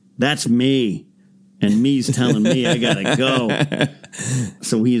 that's me. And me's telling me I gotta go."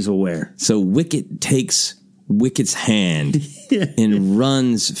 So he's aware. So Wicket takes Wicket's hand and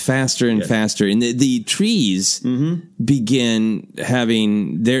runs faster and faster. And the trees begin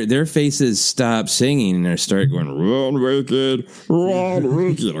having their faces stop singing and they start going, "Run, Wicket, run,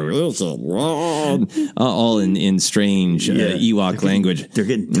 Wicket, run." All in strange Ewok language. They're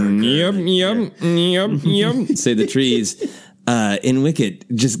getting darker. Yep, say the trees. And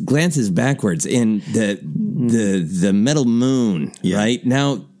Wicket just glances backwards, and the metal moon, right?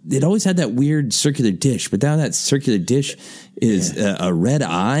 Now, it always had that weird circular dish, but now that circular dish is a red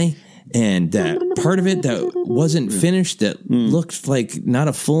eye, and that part of it that wasn't finished, that looked like not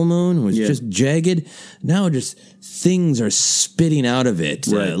a full moon, was just jagged. Now just things are spitting out of it,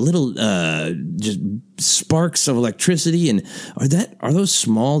 little just sparks of electricity. And are those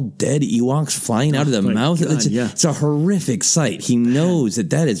small dead Ewoks flying out of the mouth? God, it's a horrific sight. He knows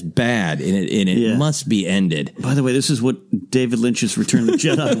that is bad, and it must be ended. By the way, this is what David Lynch's Return of the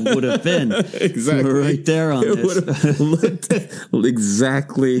Jedi would have been. Exactly. We're right there on this. Would have looked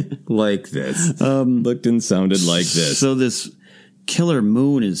exactly like this. Looked and sounded like this. So this killer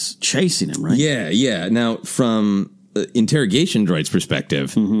moon is chasing him, right? Yeah. Now, from interrogation droid's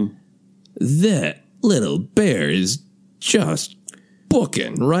perspective, that little bear is just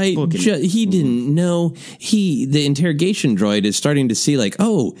booking, right? He didn't know. The interrogation droid is starting to see like,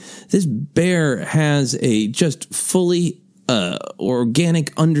 oh, this bear has a just fully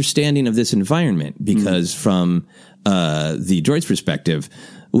organic understanding of this environment, because from the droid's perspective,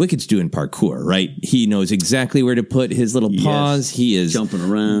 Wicket's doing parkour, right? He knows exactly where to put his little paws. Yes. He is jumping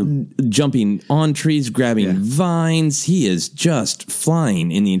around, jumping on trees, grabbing vines. He is just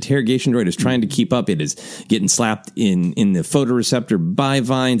flying, and the interrogation droid is trying to keep up. It is getting slapped in the photoreceptor by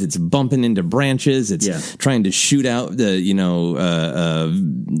vines. It's bumping into branches. It's trying to shoot out the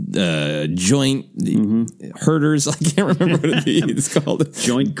joint herders. I can't remember what it's called.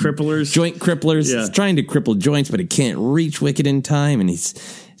 Joint cripplers. It's trying to cripple joints, but it can't reach Wicket in time, and I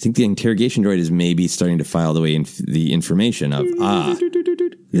think the interrogation droid is maybe starting to file the information of,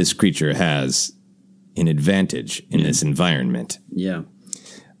 this creature has an advantage in this environment. Yeah.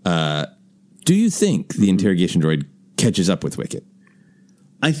 Do you think the interrogation droid catches up with Wicket?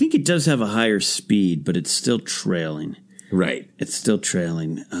 I think it does have a higher speed, but it's still trailing. Right. It's still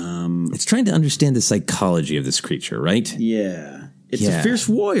trailing. It's trying to understand the psychology of this creature, right? Yeah. It's a fierce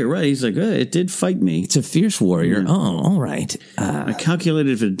warrior, right? He's like, it did fight me. It's a fierce warrior. Yeah. Oh, all right. I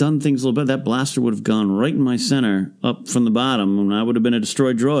calculated if it had done things a little better, that blaster would have gone right in my center, up from the bottom, and I would have been a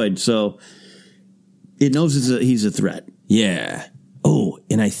destroyed droid. So it knows he's a threat. Yeah. Oh,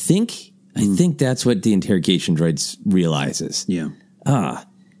 and I think that's what the interrogation droid realizes. Yeah.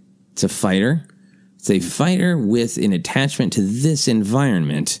 It's a fighter. It's a fighter with an attachment to this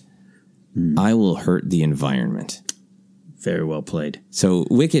environment. I will hurt the environment. Very well played. So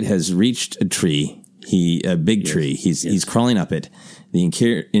Wicket has reached a tree. A big tree. He's crawling up it. The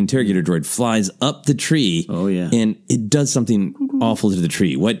interrogator droid flies up the tree. Oh yeah, and it does something awful to the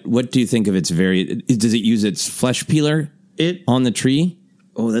tree. What do you think of its does it use its flesh peeler on the tree?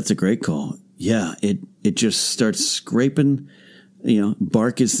 Oh, that's a great call. Yeah, it just starts scraping.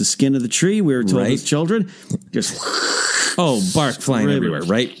 Bark is the skin of the tree. We were told as children. Just bark flying everywhere.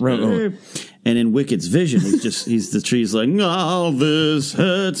 Right. And in Wicket's vision, he's the tree's like, oh, this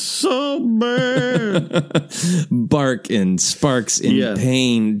hurts so bad. Bark and sparks in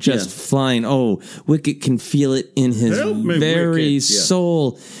pain just flying. Oh, Wicket can feel it in his very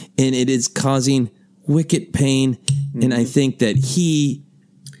soul. And it is causing Wicket pain. Mm-hmm. And I think that he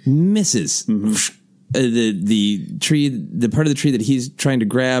misses the tree, the part of the tree that he's trying to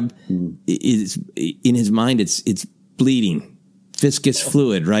grab is in his mind. It's bleeding. Viscous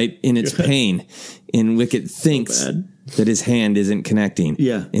fluid, right, in its pain. And Wicket thinks that his hand isn't connecting.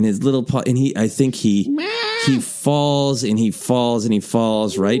 Yeah. In his little paw. And I think he falls and he falls and he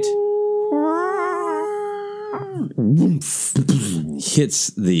falls, right? Hits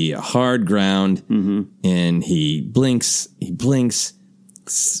the hard ground and he blinks.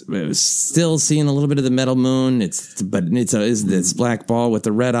 Still seeing a little bit of the metal moon. It's this black ball with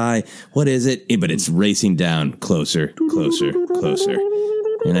the red eye. What is it? But it's racing down closer.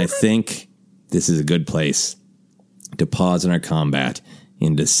 And I think this is a good place to pause in our combat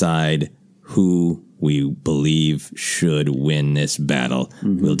and decide who we believe should win this battle.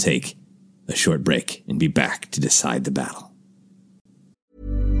 We'll take a short break and be back to decide the battle.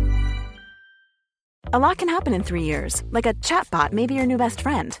 A lot can happen in 3 years, like a chatbot may be your new best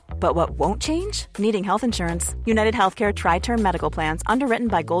friend. But what won't change? Needing health insurance. United Healthcare Tri-Term Medical Plans, underwritten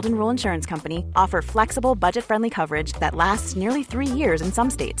by Golden Rule Insurance Company, offer flexible, budget-friendly coverage that lasts nearly 3 years in some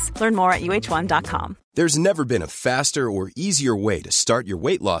states. Learn more at uh1.com. There's never been a faster or easier way to start your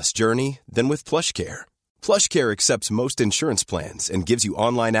weight loss journey than with PlushCare. PlushCare accepts most insurance plans and gives you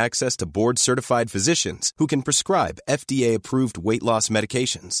online access to board-certified physicians who can prescribe FDA-approved weight loss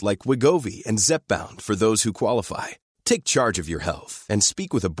medications like Wegovy and Zepbound for those who qualify. Take charge of your health and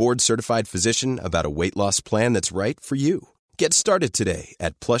speak with a board-certified physician about a weight loss plan that's right for you. Get started today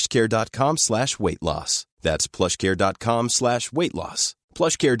at plushcare.com/weight-loss. That's plushcare.com/weight-loss.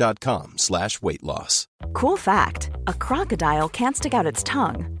 plushcare.com/weight-loss. Cool fact, a crocodile can't stick out its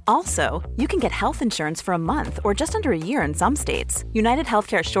tongue. Also, you can get health insurance for a month or just under a year in some states. United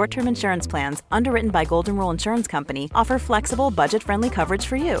Healthcare short-term insurance plans, underwritten by Golden Rule Insurance Company, offer flexible, budget-friendly coverage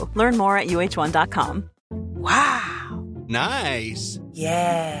for you. Learn more at uh1.com. Wow. Nice.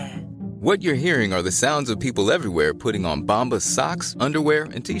 Yeah. What you're hearing are the sounds of people everywhere putting on Bombas socks, underwear,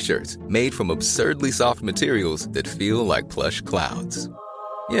 and T-shirts made from absurdly soft materials that feel like plush clouds.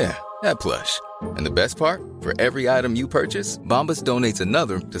 Yeah, that plush. And the best part? For every item you purchase, Bombas donates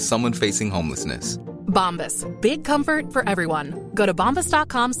another to someone facing homelessness. Bombas. Big comfort for everyone. Go to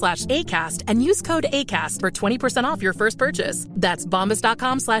bombas.com/ACAST and use code ACAST for 20% off your first purchase. That's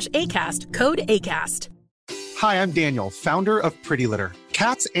bombas.com/ACAST. Code ACAST. Hi, I'm Daniel, founder of Pretty Litter.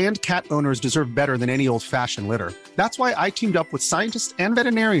 Cats and cat owners deserve better than any old-fashioned litter. That's why I teamed up with scientists and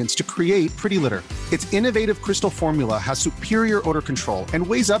veterinarians to create Pretty Litter. Its innovative crystal formula has superior odor control and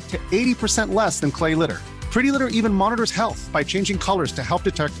weighs up to 80% less than clay litter. Pretty Litter even monitors health by changing colors to help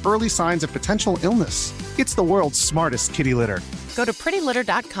detect early signs of potential illness. It's the world's smartest kitty litter. Go to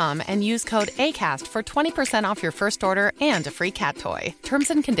prettylitter.com and use code ACAST for 20% off your first order and a free cat toy.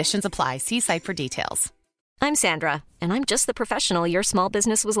 Terms and conditions apply. See site for details. I'm Sandra, and I'm just the professional your small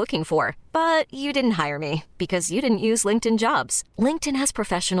business was looking for. But you didn't hire me because you didn't use LinkedIn Jobs. LinkedIn has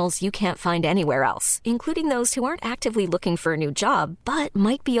professionals you can't find anywhere else, including those who aren't actively looking for a new job, but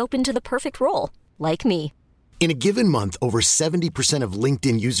might be open to the perfect role, like me. In a given month, over 70% of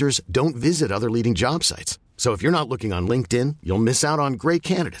LinkedIn users don't visit other leading job sites. So if you're not looking on LinkedIn, you'll miss out on great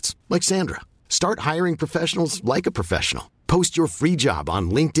candidates like Sandra. Start hiring professionals like a professional. Post your free job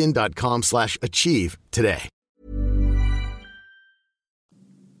on linkedin.com/achieve today.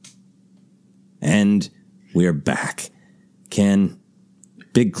 And we're back. Ken,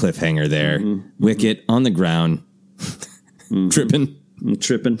 big cliffhanger there. Wicket on the ground. Tripping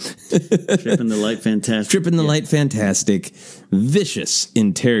the light fantastic. Tripping the light fantastic. Vicious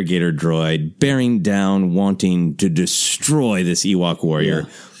interrogator droid bearing down, wanting to destroy this Ewok warrior. Yeah.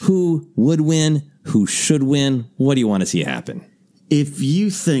 Who would win? Who should win? What do you want to see happen? If you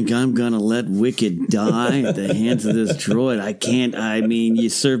think I'm going to let Wicket die at the hands of this droid, I can't. I mean, you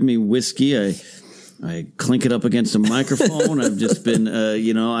serve me whiskey, I clink it up against a microphone. I've just been,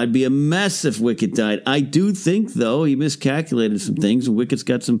 I'd be a mess if Wicket died. I do think, though, he miscalculated some things, and Wicket's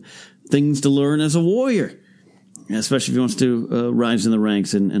got some things to learn as a warrior, especially if he wants to rise in the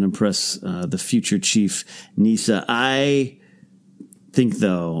ranks and impress the future chief, Nisa. I think,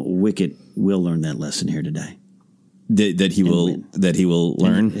 though, Wicket will learn that lesson here today. That he will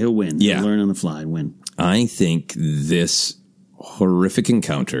learn? He'll win. Yeah. He'll learn on the fly and win. I think this horrific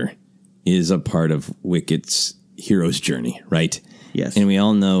encounter is a part of Wicket's hero's journey, right? Yes. And we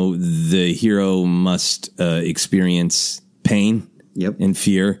all know the hero must experience pain and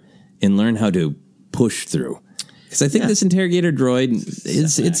fear and learn how to push through. Because I think this interrogator droid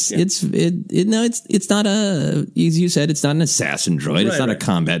it's not a, as you said, it's not an assassin droid. Right, it's not a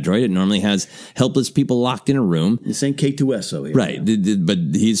combat droid. It normally has helpless people locked in a room. This ain't K2SO here. Right. But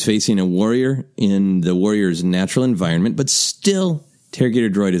he's facing a warrior in the warrior's natural environment, but still interrogator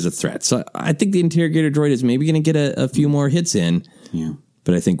droid is a threat. So I think the interrogator droid is maybe going to get a few more hits in. Yeah.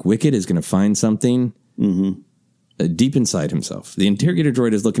 But I think Wicket is going to find something deep inside himself. The interrogator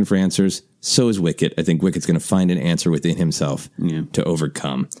droid is looking for answers. So is Wicket. I think Wicket's going to find an answer within himself to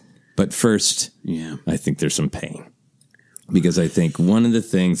overcome. But first, I think there's some pain. Because I think one of the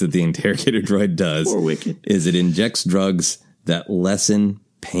things that the interrogator droid does is it injects drugs that lessen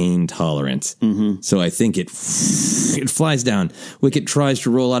pain tolerance. So I think it flies down. Wicket tries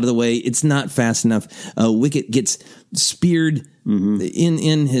to roll out of the way. It's not fast enough. Wicket gets speared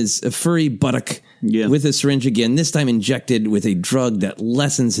in his furry buttock with a syringe again, this time injected with a drug that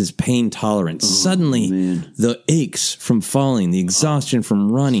lessens his pain tolerance. Suddenly, the aches from falling, the exhaustion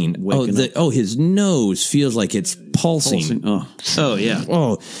from running, his nose feels like it's pulsing. Oh, yeah.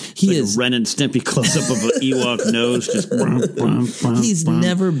 Oh, he is a Ren and Stimpy close-up of an Ewok nose. Just he's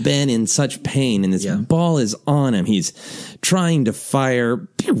never been in such pain, and this ball is on him. He's trying to fire,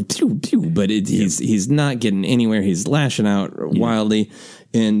 pew, pew, pew, but he's not getting anywhere. He's lashing out wildly,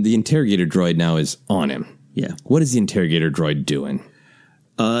 and the interrogator droid now is on him. Yeah. What is the interrogator droid doing?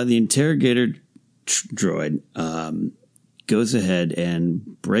 The interrogator droid goes ahead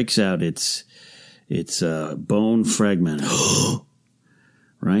and breaks out its bone fragmenter.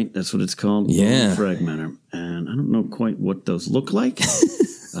 Right? That's what it's called? Yeah. Bone fragmenter. And I don't know quite what those look like.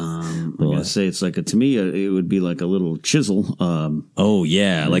 I'm going to say it's like to me, it would be like a little chisel.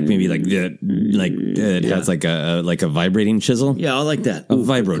 Like maybe it has like a vibrating chisel. Yeah, I like that. A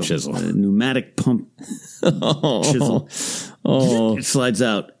vibro chisel. A pneumatic pump chisel. It slides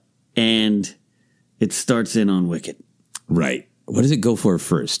out and it starts in on Wicket. Right. What does it go for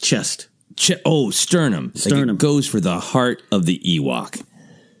first? Chest. Sternum. Like it goes for the heart of the Ewok.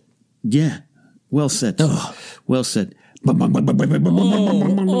 Yeah. Well said. Oh. Well said. Wicket.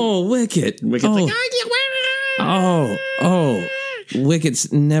 Wicket's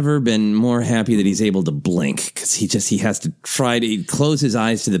Wicket's never been more happy that he's able to blink because he has to try to close his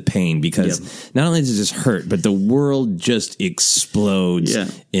eyes to the pain because not only does this hurt, but the world just explodes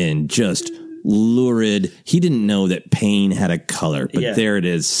in just lurid. He didn't know that pain had a color, but there it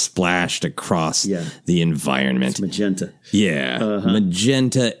is splashed across the environment. It's magenta. Yeah.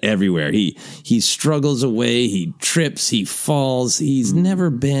 Magenta everywhere. He struggles away. He trips. He falls. He's never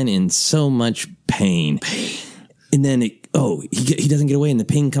been in so much pain. And then he doesn't get away and the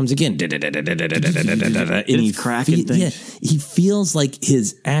pain comes again. And he's cracking things. Yeah, he feels like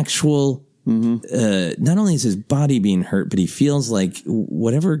his actual not only is his body being hurt, but he feels like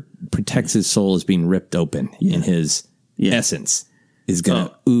whatever protects his soul is being ripped open in his essence is going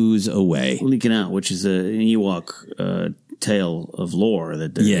to ooze away. Leaking out, which is an Ewok tale of lore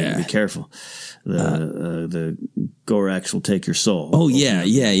that be careful. The Gorax will take your soul. Oh, yeah.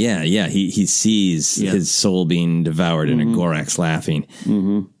 He sees his soul being devoured and a Gorax laughing.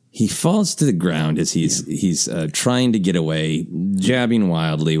 He falls to the ground as he's trying to get away, jabbing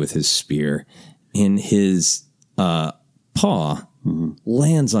wildly with his spear, and his paw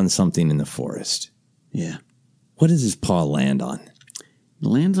lands on something in the forest. Yeah. What does his paw land on? It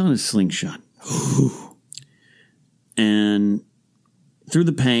lands on a slingshot. And through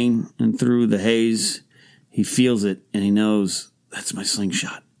the pain and through the haze, he feels it and he knows, that's my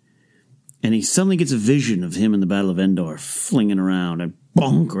slingshot. And he suddenly gets a vision of him in the Battle of Endor flinging around and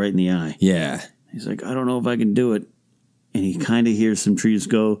bonk right in the eye. Yeah. He's like, I don't know if I can do it. and he kind of hears some trees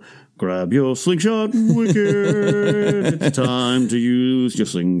go, grab your slingshot, Wicket. It's time to use your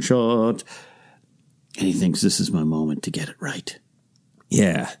slingshot. And he thinks, this is my moment to get it right.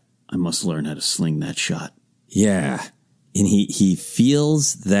 Yeah. I must learn how to sling that shot. Yeah. And he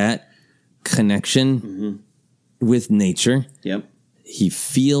feels that connection with nature. Yep. He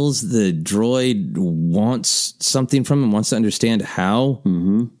feels the droid wants something from him, wants to understand how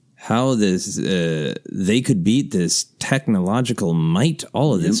this they could beat this technological might,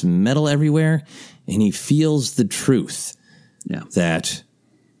 all of this metal everywhere. And he feels the truth that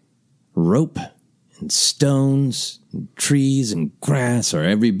rope and stones and trees and grass are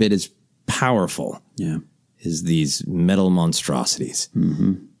every bit as powerful as these metal monstrosities.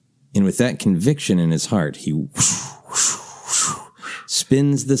 And with that conviction in his heart, he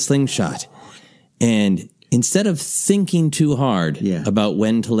spins the slingshot. And instead of thinking too hard about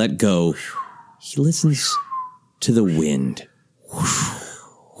when to let go, he listens to the wind.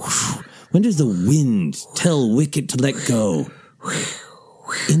 When does the wind tell Wicket to let go?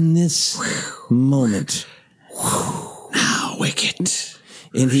 In this moment. Now, Wicket.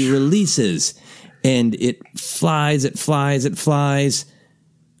 And he releases, and it flies.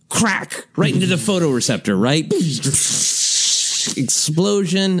 Crack! Right into the photoreceptor, right?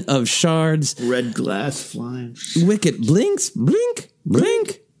 Explosion of shards. Red glass flying. Wicket blinks, blink,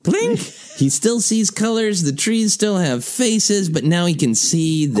 blink, blink. He still sees colors. The trees still have faces, but now he can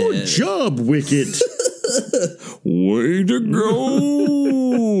see the... Good job, Wicket. Way to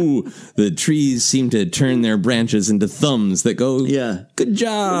go. The trees seem to turn their branches into thumbs that go, good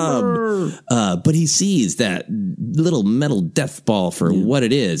job. But he sees that little metal death ball for what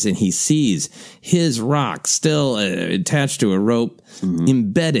it is, and he sees his rock still attached to a rope,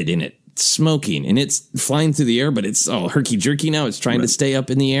 embedded in it, smoking, and it's flying through the air, but it's all herky-jerky now. It's trying to stay up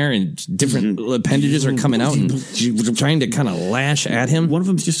in the air, and different appendages are coming out and trying to kind of lash at him. One of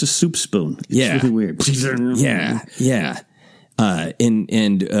them's just a soup spoon. It's really weird.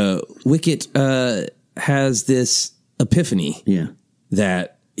 And Wicket has this epiphany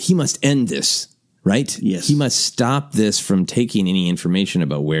that he must end this, right? Yes. He must stop this from taking any information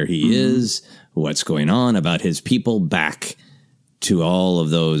about where he is, what's going on, about his people back to all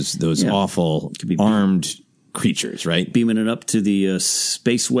of those awful armed creatures, right? Beaming it up to the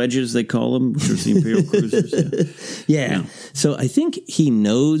space wedges, they call them, which are the Imperial cruisers. Yeah. So I think he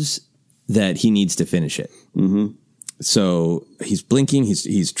knows that he needs to finish it. So he's blinking.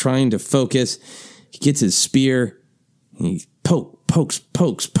 He's trying to focus. He gets his spear. And he pokes.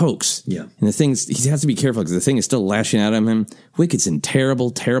 Yeah. And the thing's, he has to be careful because the thing is still lashing out at him. Wicket's in terrible,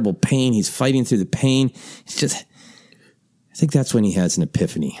 terrible pain. He's fighting through the pain. It's just... I think that's when he has an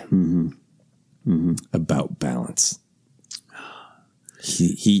epiphany about balance.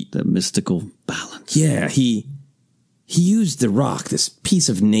 The mystical balance. Yeah, he used the rock, this piece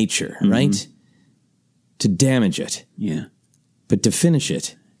of nature, right, to damage it. Yeah, but to finish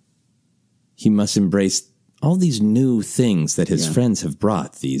it, he must embrace all these new things that his friends have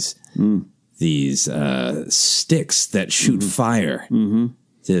brought. These sticks that shoot fire.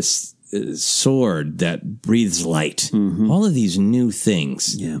 This sword that breathes light. All of these new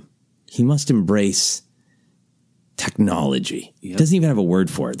things. Yeah. He must embrace technology. He doesn't even have a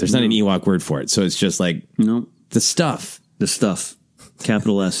word for it. There's not an Ewok word for it. So it's just like the stuff. The stuff.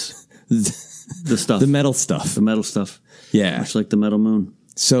 Capital S. The stuff. The metal stuff. The metal stuff. Yeah. Much like the metal moon.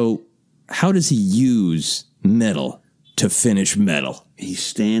 So how does he use metal to finish metal? He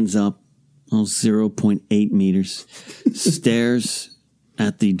stands up 0.8 meters, stares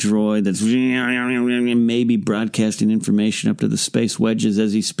at the droid that's maybe broadcasting information up to the space wedges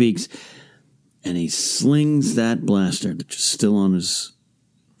as he speaks, and he slings that blaster that's just still on his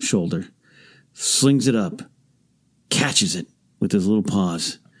shoulder, slings it up, catches it with his little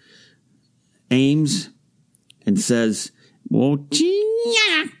paws, aims, and says,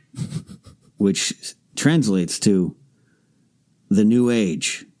 which translates to, the new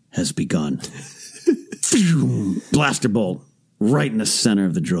age has begun. Blaster bolt. Right in the center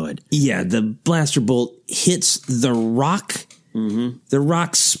of the droid. Yeah, the blaster bolt hits the rock. The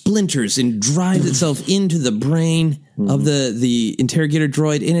rock splinters and drives itself into the brain of the interrogator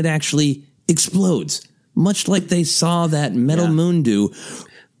droid, and it actually explodes. Much like they saw that metal moon do.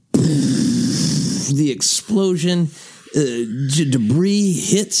 The explosion, debris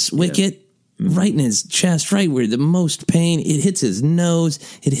hits Wicket right in his chest, right where the most pain. It hits his nose.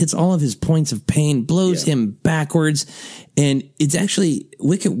 It hits all of his points of pain, blows him backwards. And it's actually,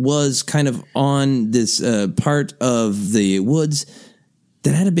 Wicket was kind of on this part of the woods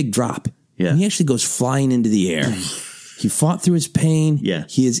that had a big drop. Yeah. And he actually goes flying into the air. He fought through his pain. Yeah.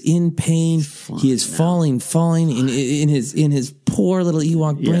 He is in pain. He is falling in his poor little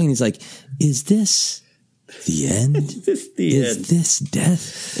Ewok brain. He's like, is this the end? Is this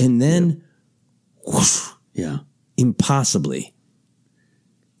death? And then, whoosh, impossibly.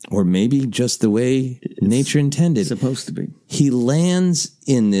 Or maybe just the way nature intended. It's supposed to be. He lands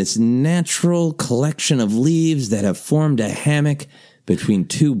in this natural collection of leaves that have formed a hammock between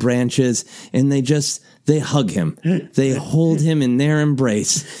two branches, and they hug him. They hold him in their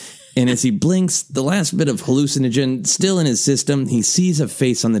embrace. And as he blinks, the last bit of hallucinogen still in his system, he sees a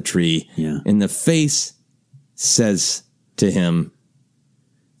face on the tree. Yeah. And the face says to him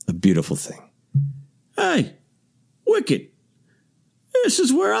a beautiful thing. Hey, Wicket. This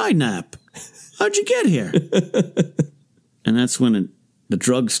is where I nap. How'd you get here? And that's when the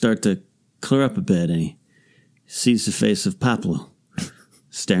drugs start to clear up a bit, and he sees the face of Paplu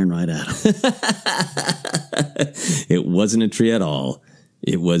staring right at him. It wasn't a tree at all.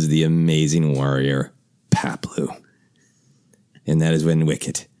 It was the amazing warrior, Paplu. And that is when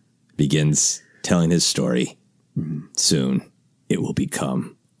Wicket begins telling his story. Soon, it will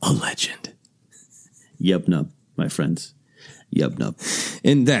become a legend. Yub-nub, my friends. Yub-nub.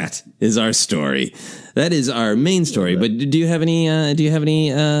 And that is our story. That is our main story. But do you have any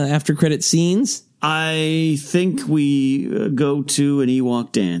after credit scenes? I think we go to an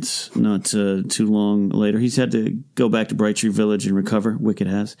Ewok dance not too long later. He's had to go back to Bright Tree Village and recover. Wicket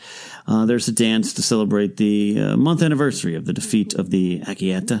has. There's a dance to celebrate the month anniversary of the defeat of the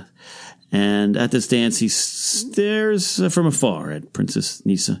Akiata. And at this dance, he stares from afar at Princess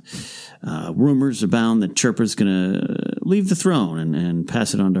Kneesaa. Rumors abound that Chirpa's going to leave the throne and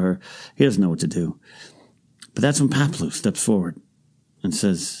pass it on to her. He doesn't know what to do. But that's when Paplu steps forward and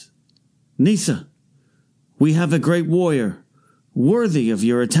says, Kneesaa, we have a great warrior, worthy of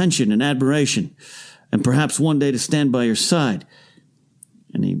your attention and admiration, and perhaps one day to stand by your side.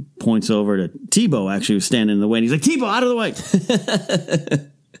 And he points over to Tebow, actually, who's standing in the way. And he's like, Tebow, out of the way.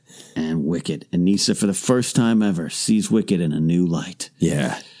 And Wicket and Kneesaa, for the first time ever, sees Wicket in a new light.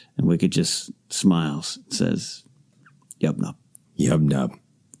 Yeah. And Wicket just smiles and says, Yub-nub. Yub-nub.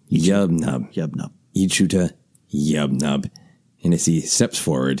 Yub-nub. Yub-nub. Ichuta, Yub-nub. And as he steps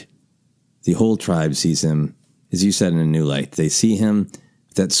forward, the whole tribe sees him, as you said, in a new light. They see him,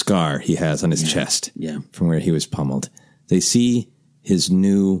 that scar he has on his chest from where he was pummeled. They see his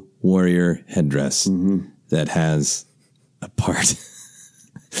new warrior headdress that has a part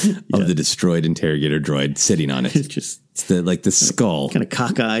of the destroyed interrogator droid sitting on it. It's the skull. Kind of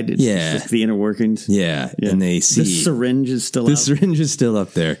cockeyed. It's just the inner workings. Yeah. And they see... The syringe is still out. The syringe is still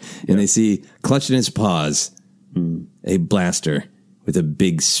up there. And they see, clutched in his paws, a blaster with a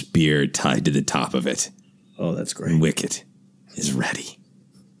big spear tied to the top of it. Oh, that's great. And Wicket is ready.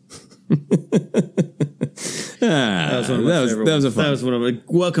 That was one of my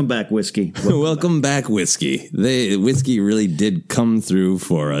welcome back, Whiskey. Welcome back, Whiskey. Whiskey really did come through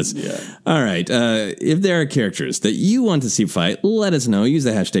for us. Yeah. All right. If there are characters that you want to see fight, let us know. Use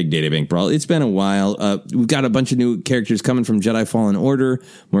the hashtag DataBankBrawl. It's been a while. We've got a bunch of new characters coming from Jedi Fallen Order,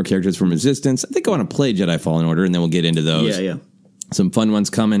 more characters from Resistance. I think I want to play Jedi Fallen Order, and then we'll get into those. Yeah. Some fun ones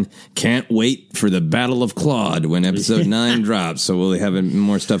coming. Can't wait for the Battle of Claude when episode 9 drops. So we'll have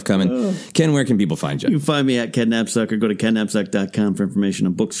more stuff coming. Ken, where can people find you? You can find me at Ken Napzok or go to kennapzok.com for information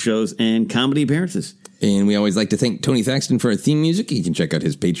on books, shows, and comedy appearances. And we always like to thank Tony Thaxton for our theme music. You can check out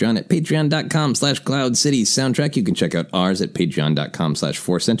his Patreon at patreon.com/Cloud City Soundtrack. You can check out ours at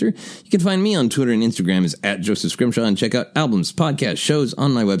patreon.com/4center. You can find me on Twitter and Instagram as at Joseph Scrimshaw and check out albums, podcasts, shows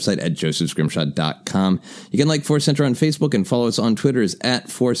on my website at josephscrimshaw.com. You can like 4Center on Facebook and follow us on Twitter as at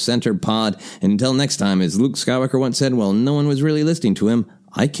 4CenterPod. And until next time, as Luke Skywalker once said, while no one was really listening to him,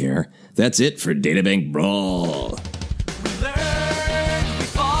 I care. That's it for Databank Brawl.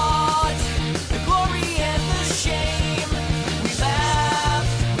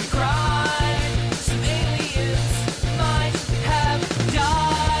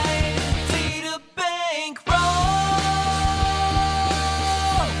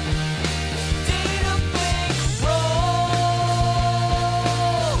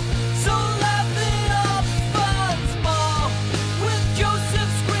 Joseph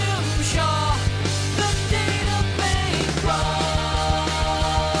Scrimshaw, the Data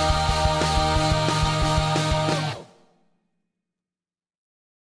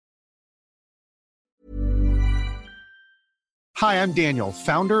Hi, I'm Daniel,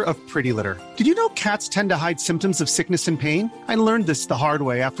 founder of Pretty Litter. Did you know cats tend to hide symptoms of sickness and pain? I learned this the hard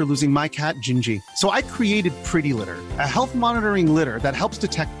way after losing my cat, Gingy. So I created Pretty Litter, a health monitoring litter that helps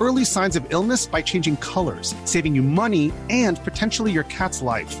detect early signs of illness by changing colors, saving you money and potentially your cat's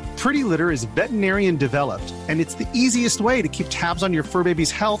life. Pretty Litter is veterinarian developed, and it's the easiest way to keep tabs on your fur baby's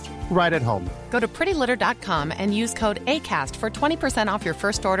health right at home. Go to prettylitter.com and use code ACAST for 20% off your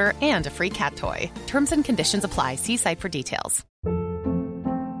first order and a free cat toy. Terms and conditions apply. See site for details.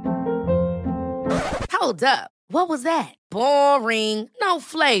 Hold up. What was that? Boring. No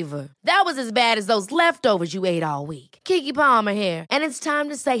flavor. That was as bad as those leftovers you ate all week. Keke Palmer here, and it's time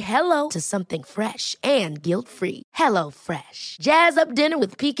to say hello to something fresh and guilt-free. Hello Fresh. Jazz up dinner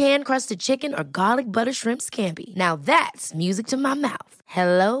with pecan-crusted chicken or garlic butter shrimp scampi. Now that's music to my mouth.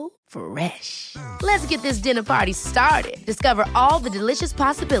 Hello Fresh. Let's get this dinner party started. Discover all the delicious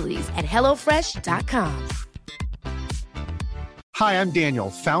possibilities at HelloFresh.com. Hi, I'm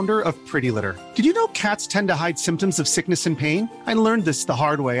Daniel, founder of Pretty Litter. Did you know cats tend to hide symptoms of sickness and pain? I learned this the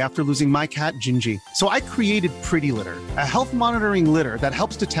hard way after losing my cat, Gingy. So I created Pretty Litter, a health monitoring litter that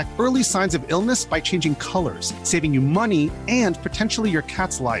helps detect early signs of illness by changing colors, saving you money and potentially your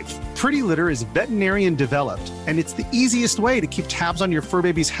cat's life. Pretty Litter is veterinarian developed, and it's the easiest way to keep tabs on your fur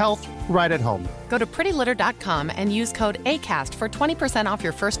baby's health right at home. Go to prettylitter.com and use code ACAST for 20% off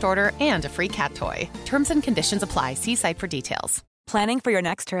your first order and a free cat toy. Terms and conditions apply. See site for details. Planning for your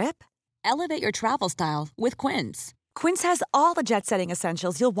next trip? Elevate your travel style with Quince. Quince has all the jet-setting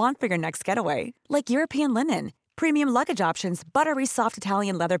essentials you'll want for your next getaway, like European linen, premium luggage options, buttery soft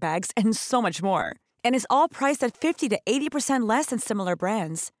Italian leather bags, and so much more. And is all priced at 50 to 80% less than similar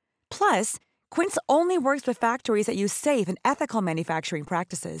brands. Plus, Quince only works with factories that use safe and ethical manufacturing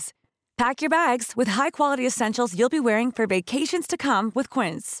practices. Pack your bags with high-quality essentials you'll be wearing for vacations to come with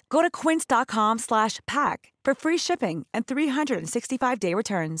Quince. Go to quince.com/pack for free shipping and 365-day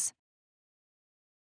returns.